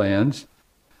other lands.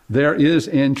 There is,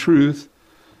 in truth,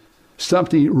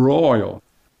 something royal,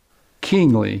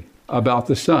 kingly about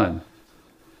the sun,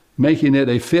 making it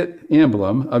a fit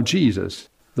emblem of Jesus,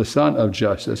 the Son of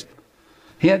Justice.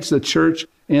 Hence, the church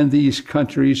in these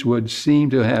countries would seem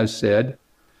to have said,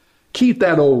 keep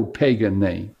that old pagan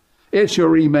name. It shall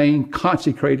remain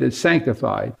consecrated,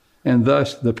 sanctified. And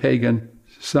thus the pagan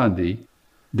Sunday,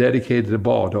 dedicated to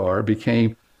Baldur,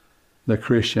 became the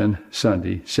Christian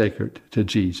Sunday, sacred to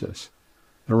Jesus.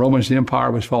 The Roman Empire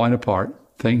was falling apart.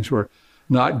 Things were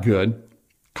not good.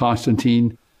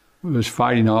 Constantine was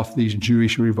fighting off these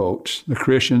Jewish revolts. The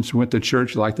Christians went to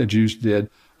church like the Jews did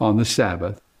on the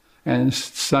Sabbath. And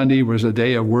Sunday was a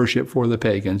day of worship for the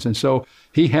pagans. And so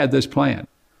he had this plan,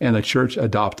 and the church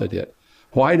adopted it.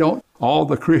 Why don't all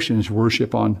the Christians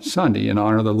worship on Sunday in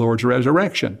honor of the Lord's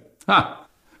resurrection?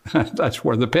 That's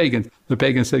where the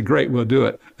pagans said, great, we'll do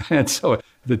it. And so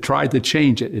they tried to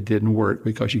change it. It didn't work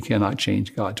because you cannot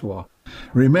change God's law.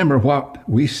 Remember what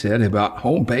we said about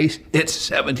home base? It's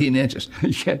 17 inches.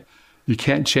 You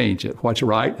can't change it. What's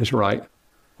right is right.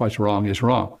 What's wrong is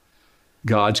wrong.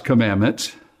 God's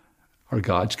commandments are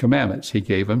God's commandments. He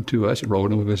gave them to us, wrote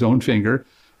them with his own finger,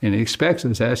 and he expects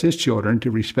us as his children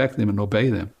to respect them and obey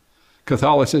them.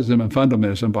 Catholicism and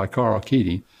Fundamentalism by Karl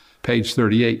Keating, page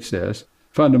 38 says,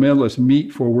 fundamentalists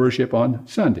meet for worship on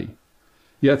Sunday.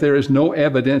 Yet there is no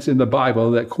evidence in the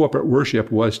Bible that corporate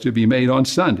worship was to be made on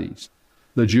Sundays.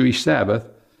 The Jewish Sabbath,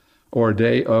 or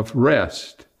day of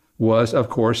rest, was, of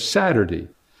course, Saturday.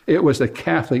 It was the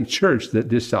Catholic Church that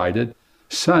decided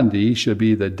Sunday should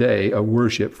be the day of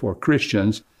worship for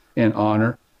Christians in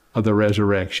honor of the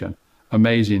resurrection.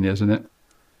 Amazing, isn't it?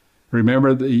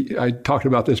 Remember, I talked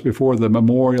about this before, the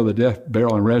memorial, the death,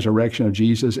 burial, and resurrection of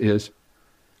Jesus is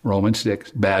Romans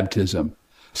 6, baptism.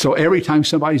 So every time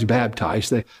somebody's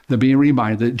baptized, they're being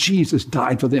reminded that Jesus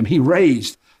died for them. He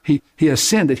raised. He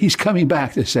ascended. He's coming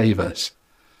back to save us.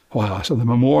 Wow. So the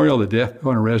memorial, the death,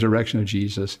 burial, and resurrection of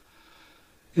Jesus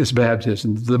is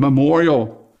baptism. The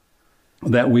memorial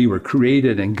that we were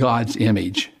created in God's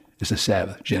image is the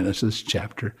Sabbath. Genesis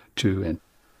chapter 2 and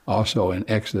also in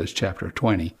Exodus chapter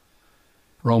 20.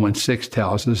 Romans 6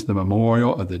 tells us the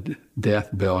memorial of the death,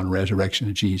 burial, and resurrection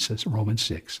of Jesus, Romans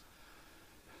 6,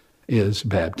 is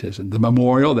baptism. The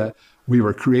memorial that we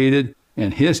were created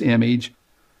in his image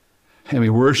and we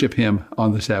worship him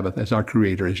on the Sabbath as our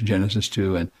creator is Genesis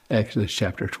 2 and Exodus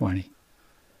chapter 20.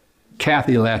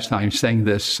 Kathy last time sang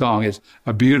this song. It's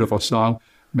a beautiful song.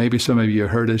 Maybe some of you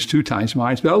heard it. It's 2 times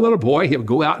mine. But a little boy, he would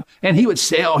go out and he would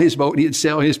sail his boat. He'd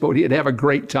sail his boat. He'd have a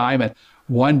great time. And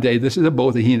one day, this is a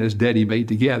boat that he and his daddy made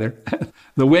together.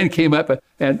 The wind came up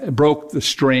and broke the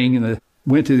string and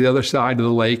went to the other side of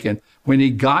the lake. And when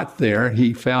he got there,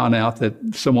 he found out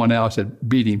that someone else had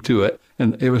beat him to it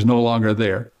and it was no longer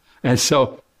there. And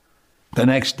so the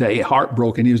next day,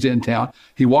 heartbroken, he was in town.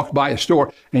 He walked by a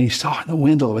store and he saw in the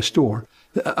window of a store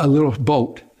a little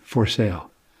boat for sale.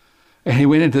 And he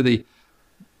went into the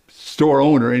store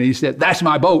owner and he said, "That's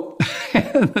my boat."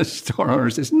 And the store owner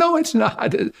says, "No, it's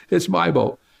not. It's my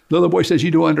boat." The little boy says,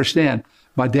 "You don't understand.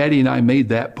 My daddy and I made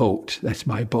that boat. That's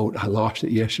my boat. I lost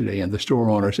it yesterday." And the store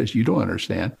owner says, "You don't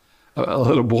understand. A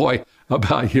little boy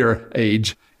about your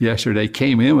age yesterday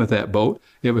came in with that boat.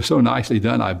 It was so nicely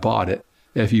done, I bought it.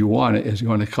 If you want it, it's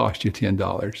going to cost you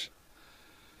 $10.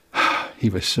 He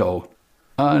was so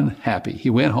unhappy. He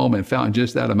went home and found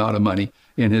just that amount of money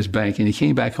in his bank. And he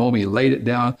came back home, he laid it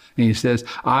down, and he says,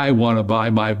 "I want to buy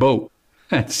my boat."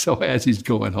 And so as he's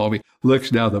going home, he looks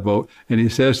down the boat, and he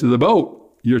says to the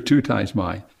boat, "You're 2 times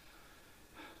mine.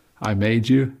 I made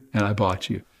you, and I bought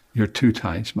you. You're 2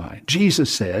 times mine."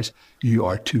 Jesus says, "You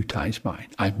are 2 times mine.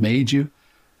 I made you,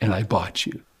 and I bought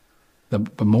you." The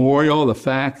memorial, the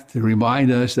fact to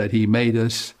remind us that he made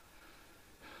us,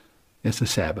 it's the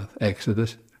Sabbath,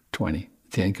 Exodus 20,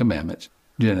 10 Commandments,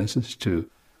 Genesis 2,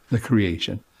 the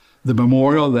creation. The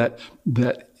memorial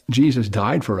that Jesus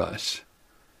died for us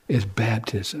is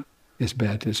baptism. It's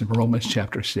baptism, Romans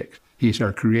chapter 6. He's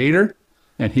our creator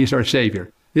and he's our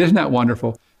savior. Isn't that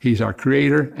wonderful? He's our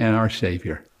creator and our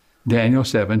savior. Daniel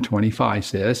 7:25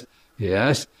 says,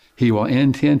 yes, he will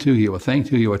intend to, he will think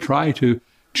to, he will try to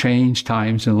change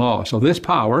times and laws. So this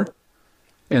power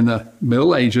in the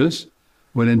Middle Ages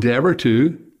would endeavor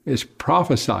to, it's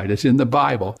prophesied, it's in the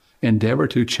Bible, endeavor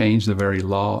to change the very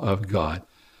law of God.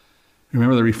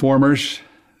 Remember the Reformers?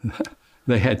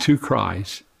 They had 2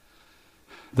 cries,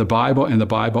 the Bible and the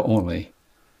Bible only,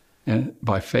 and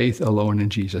by faith alone in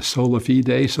Jesus. Sola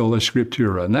fide, sola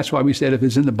scriptura. And that's why we said if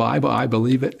it's in the Bible, I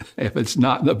believe it. If it's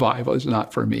not in the Bible, it's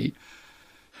not for me.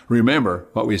 Remember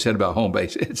what we said about home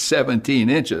base. It's 17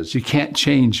 inches. You can't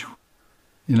change,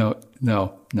 no.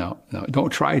 Don't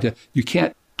try to. You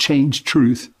can't change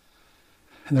truth.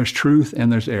 And there's truth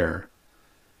and there's error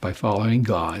by following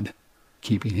God,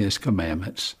 keeping his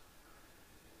commandments,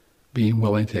 being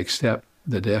willing to accept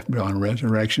the death, burial, and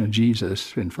resurrection of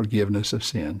Jesus and forgiveness of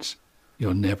sins.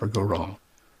 You'll never go wrong.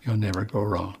 You'll never go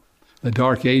wrong. The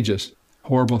Dark Ages,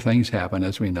 horrible things happen,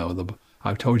 as we know.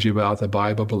 I've told you about the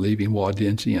Bible-believing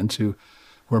Waldensians who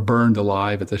were burned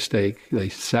alive at the stake. They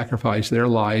sacrificed their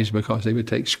lives because they would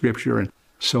take Scripture and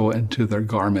sew it into their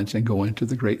garments and go into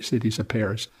the great cities of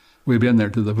Paris. We've been there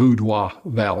to the Vaudois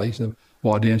valleys, the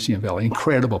Waldensian Valley,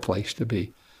 incredible place to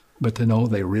be. But to know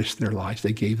they risked their lives,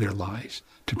 they gave their lives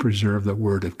to preserve the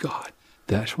Word of God.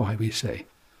 That's why we say,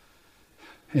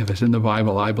 if it's in the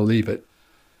Bible, I believe it.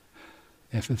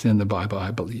 If it's in the Bible, I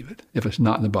believe it. If it's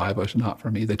not in the Bible, it's not for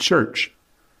me. The church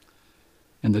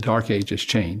in the Dark Ages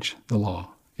changed the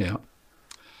law. Yeah.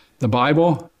 The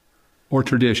Bible or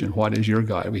tradition, what is your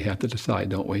guide? We have to decide,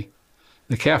 don't we?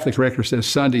 The Catholic record says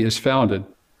Sunday is founded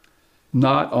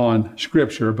not on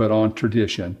Scripture, but on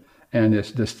tradition, and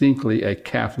it's distinctly a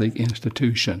Catholic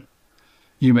institution.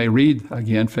 You may read,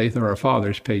 again, Faith of Our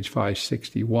Fathers, page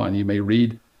 561. You may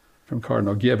read from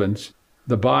Cardinal Gibbons,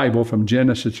 the Bible from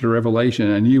Genesis to Revelation,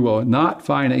 and you will not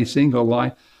find a single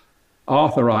line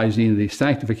authorizing the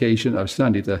sanctification of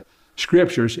Sunday. The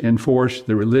Scriptures enforce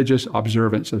the religious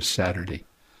observance of Saturday.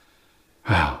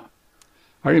 Wow.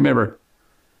 I remember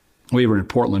we were in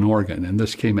Portland, Oregon, and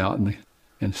this came out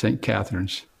in St.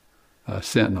 Catherine's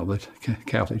Sentinel, the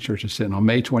Catholic Church's Sentinel,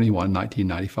 May 21,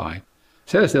 1995. It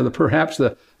says that perhaps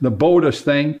the boldest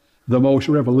thing, the most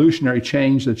revolutionary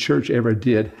change the church ever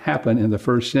did happen in the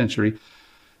first century.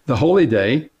 The holy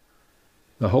day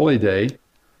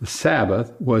The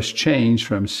Sabbath was changed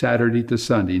from Saturday to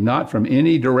Sunday, not from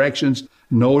any directions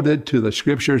noted to the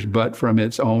Scriptures, but from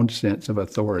its own sense of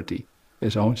authority,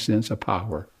 its own sense of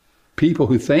power. People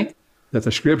who think that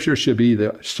the Scripture should be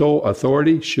the sole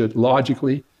authority should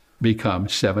logically become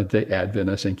Seventh-day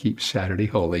Adventists and keep Saturday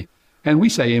holy. And we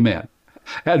say amen.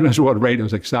 Adventist World Radio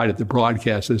is excited to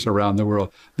broadcast this around the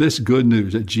world. This good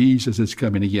news that Jesus is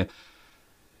coming again.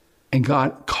 And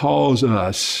God calls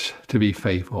us to be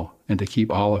faithful and to keep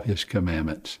all of his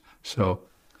commandments. So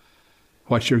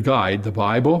what's your guide, the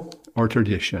Bible or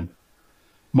tradition?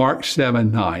 Mark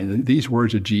 7:9. These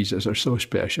words of Jesus are so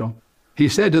special. He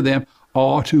said to them,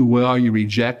 all too well you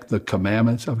reject the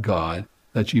commandments of God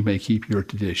that you may keep your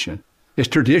tradition. Is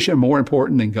tradition more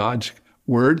important than God's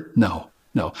word? No.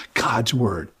 God's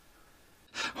word.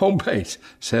 Home base,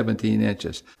 17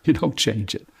 inches. You don't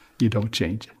change it.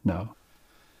 No.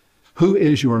 Who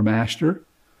is your master?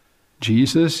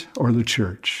 Jesus or the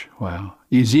church? Wow.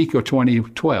 Ezekiel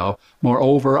 20:12.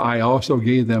 Moreover, I also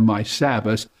gave them my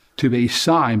Sabbaths to be a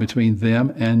sign between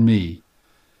them and me.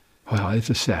 Well, it's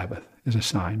a Sabbath. It's a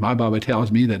sign. My Bible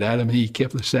tells me that Adam and Eve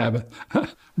kept the Sabbath.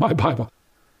 My Bible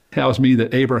tells me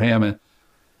that Abraham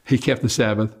he kept the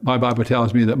Sabbath. My Bible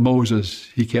tells me that Moses,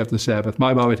 he kept the Sabbath.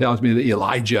 My Bible tells me that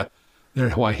Elijah, there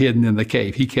while hidden in the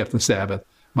cave, he kept the Sabbath.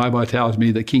 My Bible tells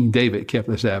me that King David kept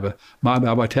the Sabbath. My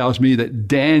Bible tells me that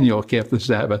Daniel kept the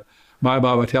Sabbath. My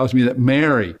Bible tells me that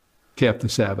Mary kept the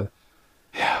Sabbath.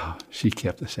 Yeah, she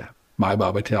kept the Sabbath. My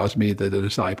Bible tells me that the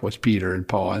disciples, Peter and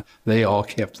Paul, they all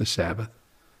kept the Sabbath.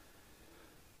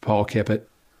 Paul kept it.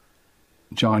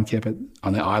 John kept it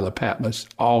on the Isle of Patmos.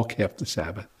 All kept the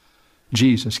Sabbath.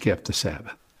 Jesus kept the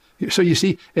Sabbath. So you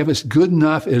see, if it's good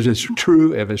enough, if it's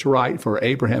true, if it's right for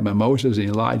Abraham and Moses and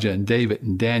Elijah and David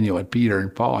and Daniel and Peter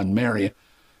and Paul and Mary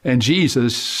and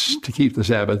Jesus to keep the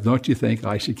Sabbath, don't you think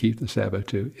I should keep the Sabbath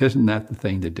too? Isn't that the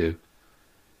thing to do?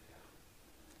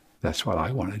 That's what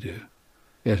I want to do.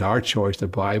 It's our choice, the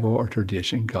Bible or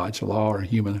tradition, God's law or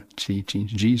human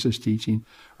teachings, Jesus' teaching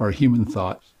or human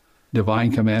thoughts,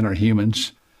 divine command or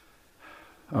humans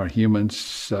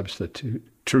substitute,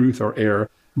 truth or error,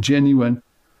 genuine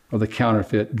or the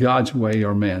counterfeit, God's way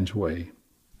or man's way.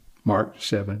 Mark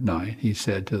 7:9, he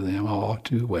said to them, all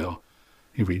too well,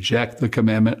 you reject the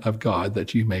commandment of God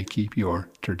that you may keep your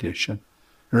tradition.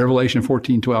 Revelation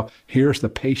 14:12, here's the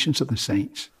patience of the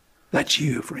saints. That's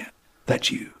you, friend.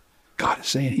 That's you. God is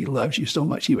saying he loves you so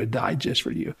much he would die just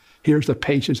for you. Here's the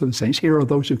patience of the saints. Here are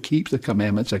those who keep the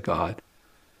commandments of God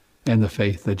and the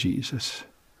faith of Jesus.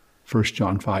 1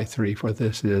 John 5:3, for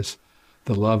this is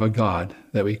the love of God,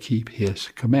 that we keep his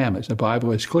commandments. The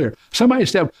Bible is clear. Somebody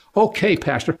said, okay,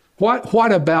 Pastor,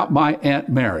 what about my Aunt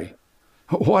Mary?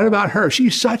 What about her?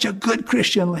 She's such a good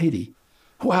Christian lady.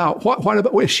 Wow, what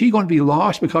about, is she going to be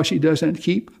lost because she doesn't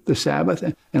keep the Sabbath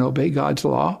and obey God's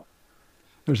law?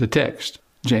 There's a text,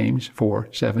 James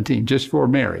 4:17, just for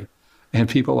Mary and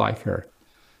people like her.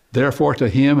 Therefore, to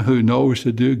him who knows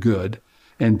to do good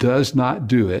and does not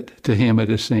do it, to him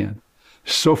it is sin.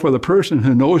 So for the person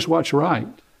who knows what's right,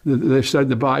 they've studied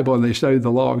the Bible and they studied the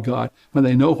law of God, when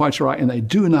they know what's right and they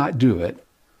do not do it,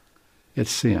 it's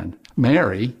sin.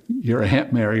 Mary, your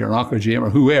Aunt Mary or Uncle Jim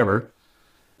or whoever,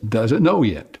 doesn't know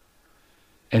yet.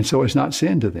 And so it's not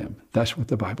sin to them. That's what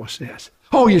the Bible says.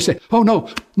 Oh, you say, oh,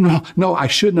 no, I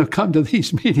shouldn't have come to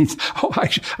these meetings. Oh,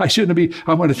 I shouldn't be,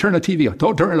 I'm going to turn the TV off.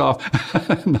 Don't turn it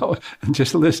off. No,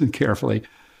 just listen carefully.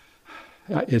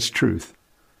 It's truth.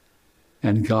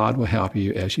 And God will help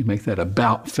you as you make that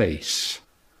about face,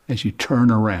 as you turn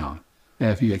around,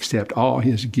 as you accept all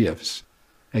his gifts,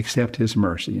 accept his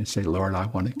mercy, and say, Lord, I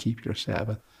want to keep your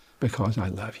Sabbath because I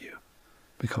love you,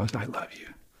 because I love you.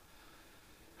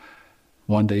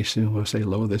 One day soon we'll say,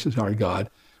 lo, this is our God.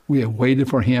 We have waited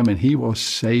for him and he will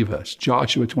save us.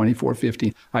 Joshua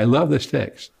 24:15. I love this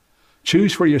text.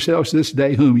 Choose for yourselves this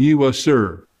day whom you will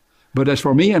serve. But as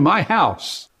for me and my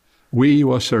house, we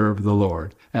will serve the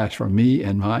Lord. As for me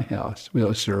and my house,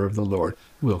 we'll serve the Lord.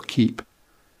 We'll keep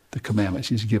the commandments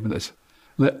he's given us.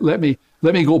 Let me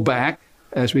go back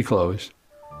as we close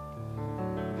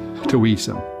to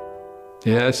Wiesem.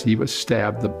 Yes, he was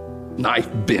stabbed, the knife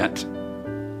bent.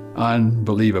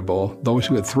 Unbelievable. Those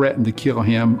who had threatened to kill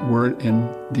him were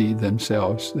indeed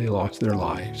themselves. They lost their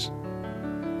lives.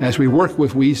 As we work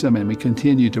with Wiesem and we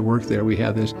continue to work there, we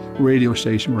have this radio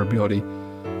station we're building.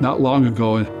 Not long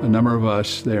ago, a number of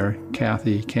us there,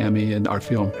 Kathy, Cammie, and our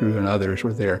film crew and others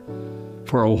were there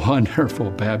for a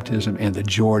wonderful baptism in the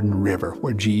Jordan River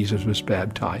where Jesus was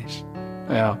baptized.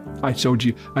 Yeah, I showed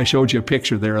you a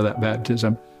picture there of that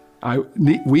baptism.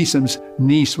 Wiesem's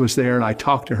niece was there, and I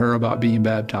talked to her about being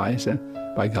baptized. And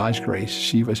By God's grace,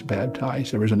 she was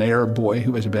baptized. There was an Arab boy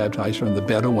who was baptized from the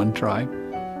Bedouin tribe.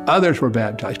 Others were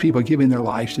baptized, people giving their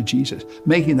lives to Jesus,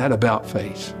 making that about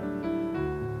face.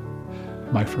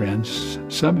 My friends,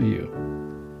 some of you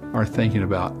are thinking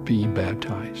about being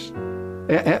baptized.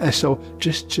 So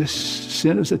just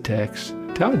send us a text.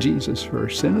 Tell Jesus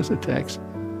first. Send us a text.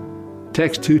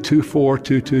 Text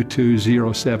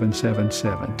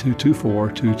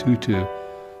 224-222-0777.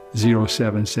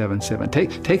 224-222-0777.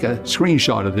 Take a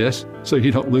screenshot of this so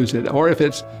you don't lose it. Or if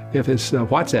it's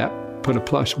WhatsApp, put a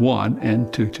 +1 and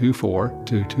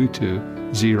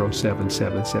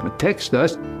 224-222-0777. Text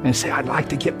us and say, I'd like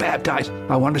to get baptized.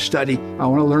 I want to study. I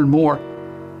want to learn more.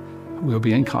 We'll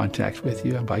be in contact with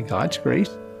you. And by God's grace,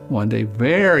 one day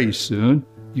very soon,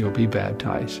 you'll be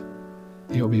baptized.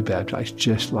 You'll be baptized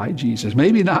just like Jesus.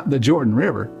 Maybe not in the Jordan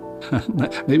River.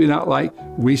 Maybe not like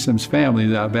Weesam's family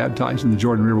that are baptized in the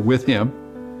Jordan River with him.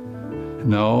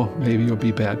 No, maybe you'll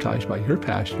be baptized by your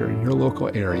pastor in your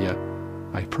local area.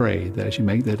 I pray that as you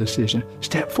make that decision,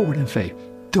 step forward in faith.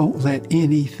 Don't let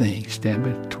anything stand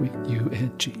between you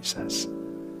and Jesus.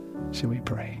 Shall we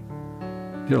pray?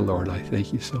 Dear Lord, I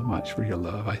thank you so much for your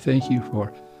love. I thank you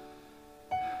for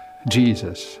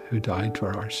Jesus who died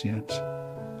for our sins.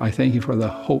 I thank you for the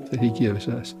hope that he gives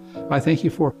us. I thank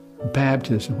you for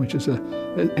baptism, which is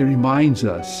it reminds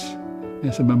us,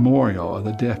 it's a memorial of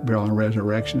the death, burial, and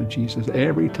resurrection of Jesus.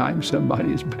 Every time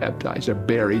somebody is baptized, they're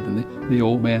buried, and the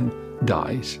old man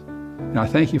dies. And I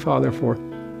thank you, Father, for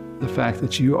the fact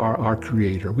that you are our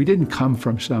creator. We didn't come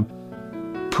from some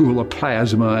pool of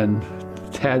plasma and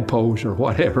tadpoles or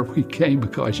whatever. We came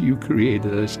because you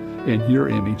created us in your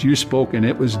image. You spoke and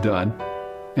it was done.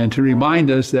 And to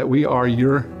remind us that we are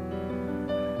yours.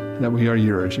 We are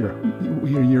your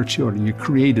children. You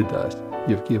created us.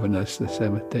 You've given us the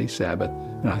seventh-day Sabbath.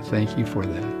 And I thank you for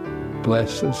that.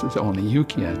 Bless us as only you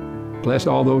can. Bless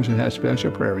all those who have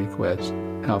special prayer requests.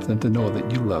 Help them to know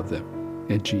that you love them.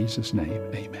 In Jesus' name,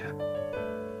 amen.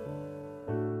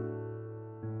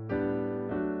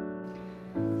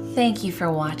 Thank you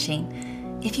for watching.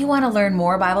 If you want to learn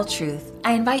more Bible truth,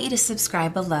 I invite you to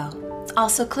subscribe below.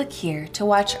 Also click here to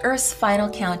watch Earth's Final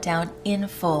Countdown in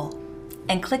full.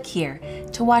 And click here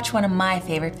to watch one of my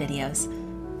favorite videos.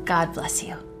 God bless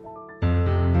you.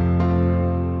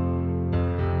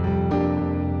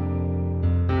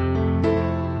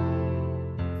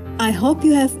 I hope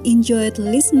you have enjoyed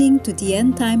listening to the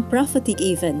End Time Prophetic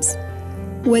Events.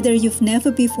 Whether you've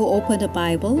never before opened a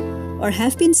Bible or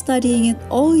have been studying it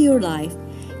all your life,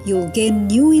 you'll gain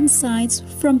new insights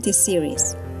from this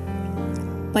series.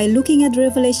 By looking at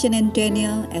Revelation and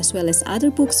Daniel as well as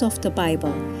other books of the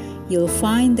Bible, you'll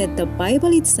find that the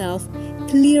Bible itself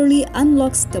clearly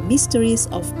unlocks the mysteries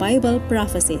of Bible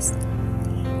prophecies.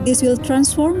 This will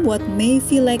transform what may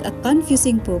feel like a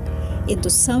confusing book into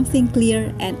something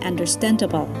clear and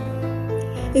understandable.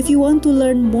 If you want to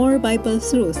learn more Bible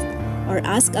truth, or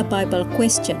ask a Bible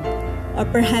question, or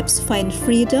perhaps find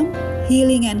freedom,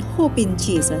 healing, and hope in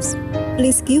Jesus,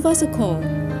 please give us a call.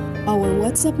 Our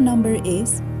WhatsApp number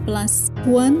is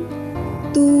 +1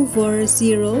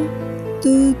 240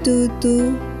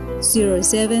 222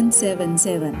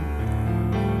 0777.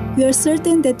 We are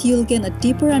certain that you'll gain a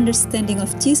deeper understanding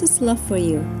of Jesus' love for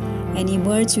you and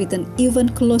emerge with an even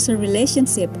closer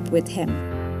relationship with Him.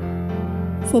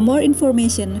 For more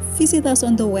information, visit us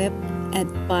on the web at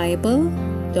bible.awr.org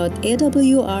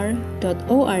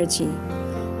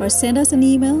or send us an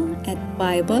email at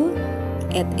bible@awr.org.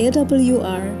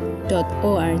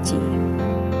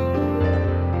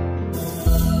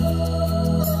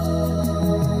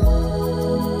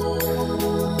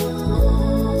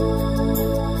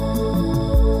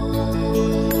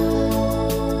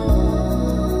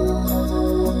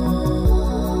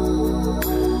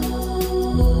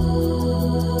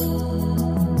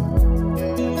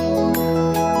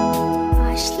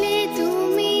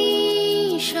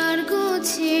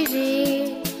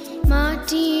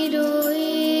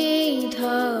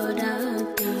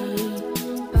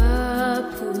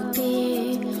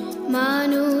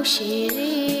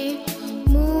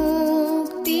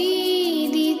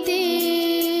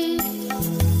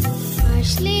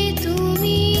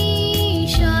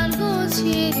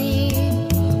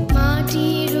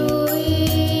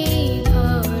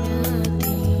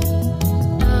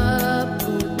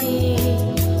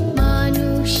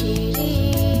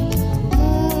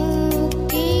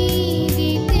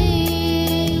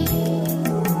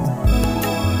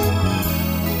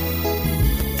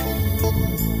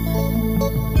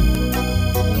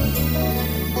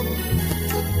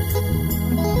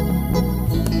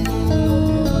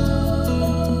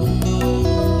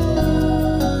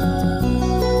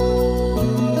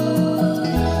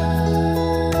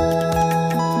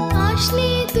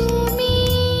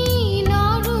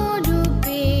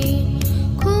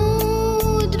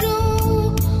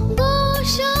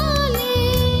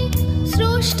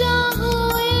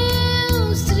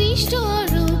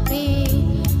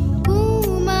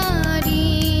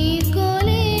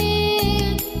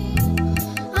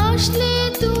 আসলে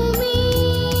তুমি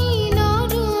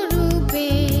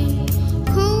নররূপে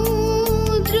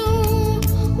ক্ষুদ্র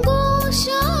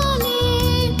গোশালে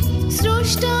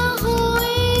স্রষ্টা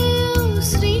হয়েও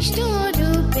সৃষ্ট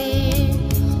রূপে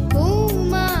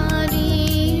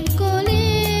কুমারীর কোলে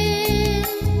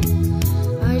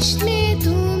আসলে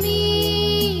তুমি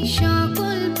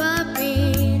সকল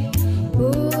পাপের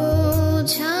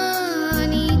বোঝা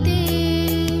নিতে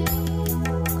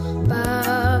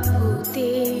পাপ হতে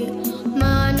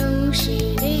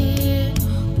মানুষের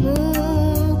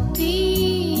মুক্তি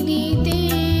দিতে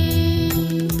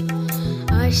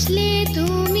আসলে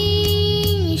তুমি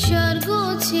স্বর্গ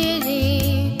ছেড়ে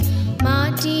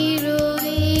মাটির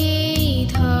এই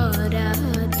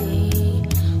ধরাতে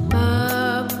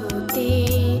পাপ হতে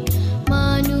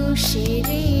মানুষের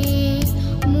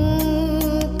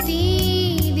মুক্তি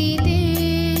দিতে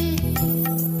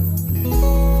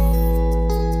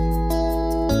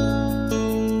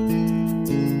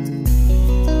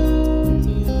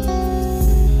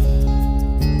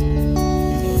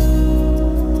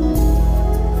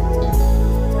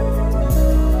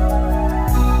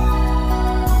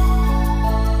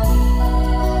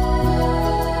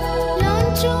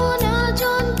লাঞ্ছনা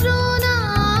যন্ত্রণা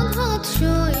আঘাত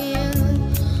সয়ে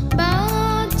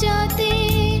বাঁচাতে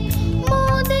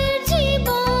মোদের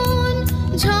জীবন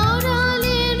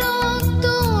ঝরালে রক্ত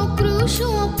ক্রুশ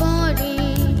পরে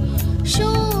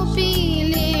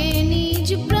সপিলে নিজ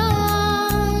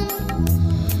প্রাণ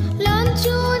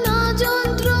লাঞ্ছনা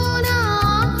যন্ত্রণা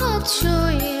আঘাত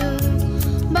সয়ে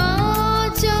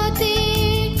বাঁচাতে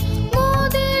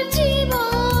মোদের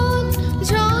জীবন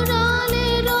ঝরালে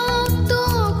রক্ত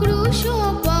ক্রুশ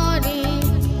পরে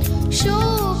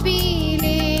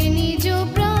সপিলে নিজ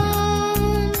প্রাণ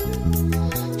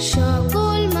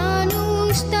সকল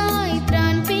মানুষ তাই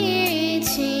ত্রাণ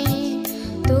পেয়েছে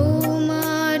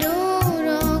তোমারও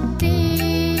রক্তে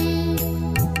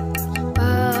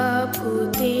পাপ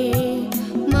হতে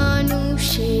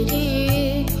মানুষের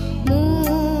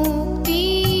মুক্তি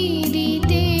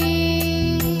দিতে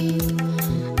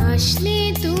আসলে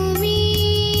তুমি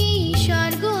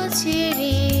স্বর্গ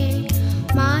ছেড়ে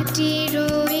মাটির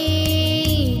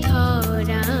এই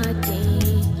ধরাতে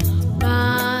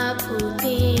পাপ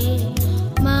হতে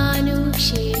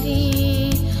মানুষের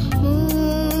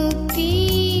মুক্তি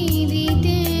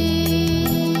দিতে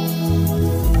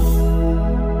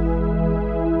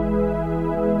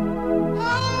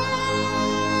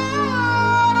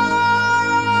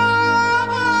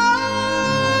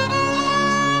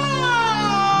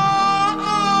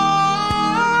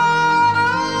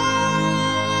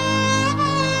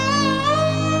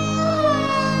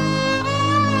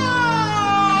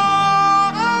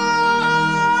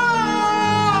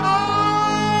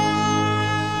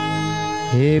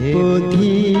হে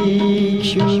পথিক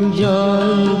সুজন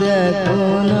দেখো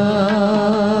না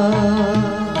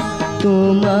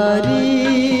তোমারি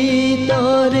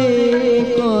তরে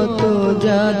কত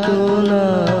যাতনা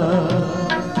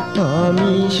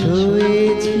আমি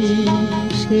সয়েছি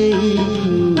সেই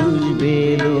ক্রুশ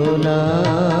বেদনা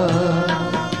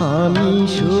আমি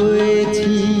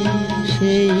সয়েছি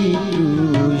সেই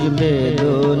ক্রুশ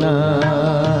বেদনা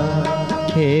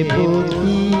হে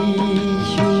পথিক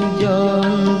সুজন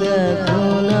দেখো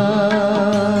না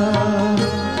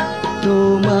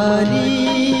তোমারি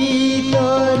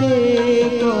তরে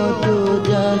কত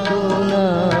যাতনা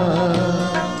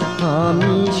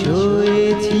আমি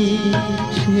সয়েছি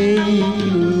সেই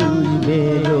ক্রুশ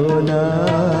বেদনা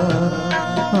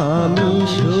আমি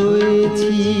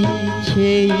সয়েছি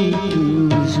সেই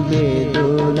ক্রুশ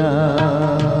বেদনা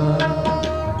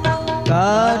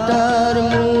কাটার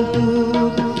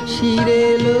মুকুট শিরে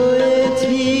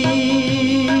লয়েছি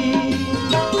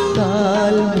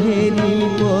কাল ভেরি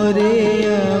পরে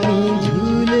আমি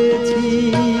ঝুলেছি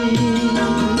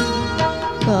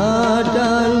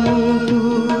কাটার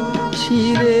মুকুট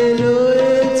শিরে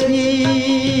লয়েছি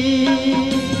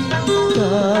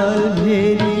কাল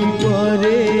ভেরি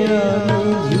পরে আমি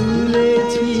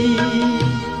ঝুলেছি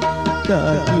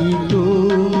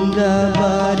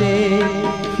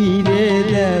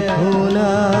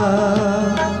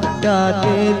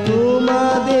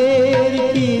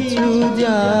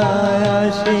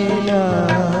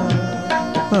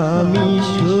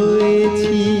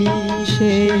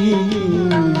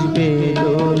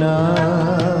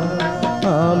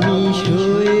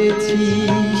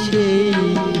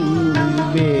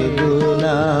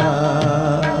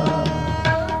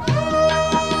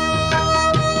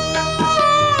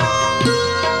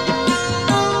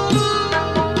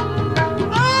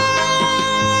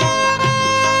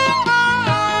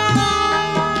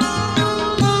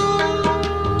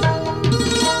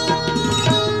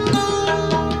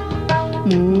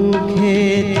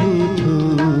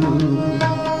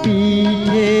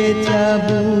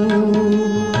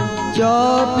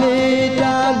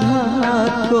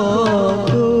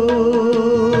কত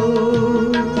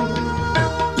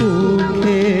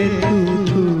মুখে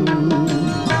থুথু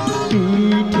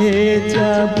পিঠে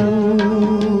চাবু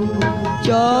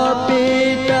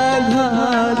চপেটাঘাত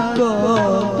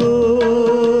কত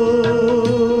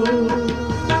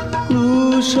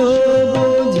ক্রুশ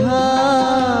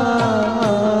বোঝার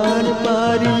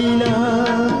পারি না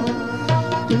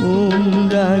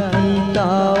তোমরা কি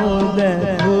তাও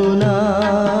দেখো না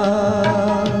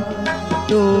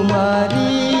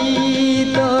তোমারই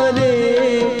তরে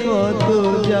কত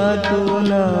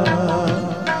যাতনা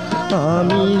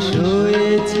আমি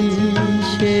সয়েছি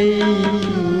সেই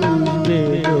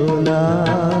বেদনা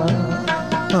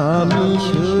আমি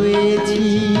সয়েছি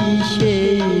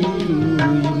সেই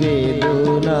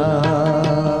বেদনা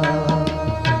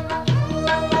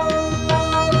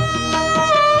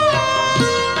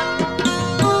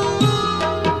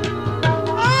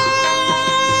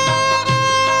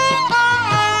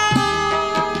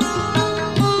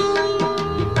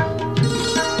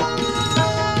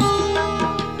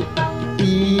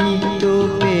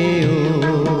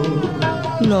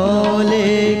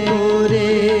নলে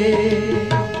করে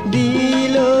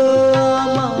দিল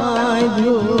আমায়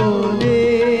ধরে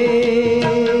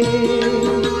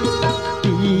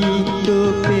তিক্ত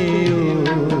পেও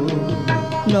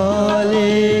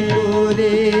নলে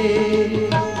করে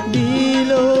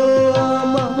দিল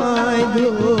আমায়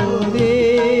ধরে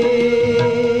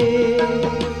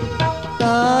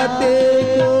তাতে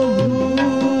কভু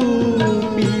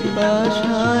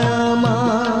পিপাসায়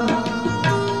আমার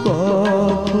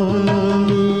কখনো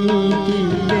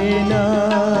মিটিবে না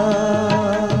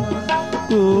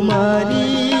তোমারই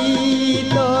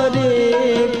তরে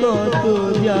কত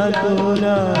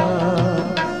যাতনা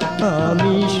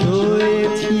আমি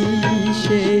সয়েছি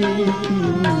সেই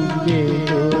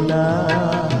বেদনা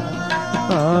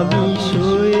আমি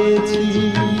সয়েছি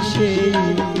সেই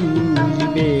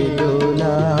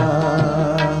বেদনা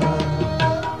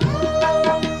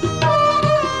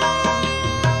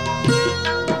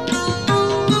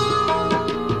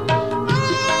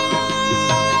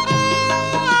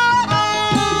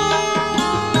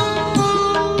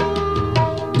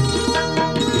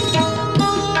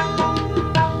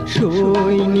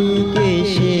সৈনিক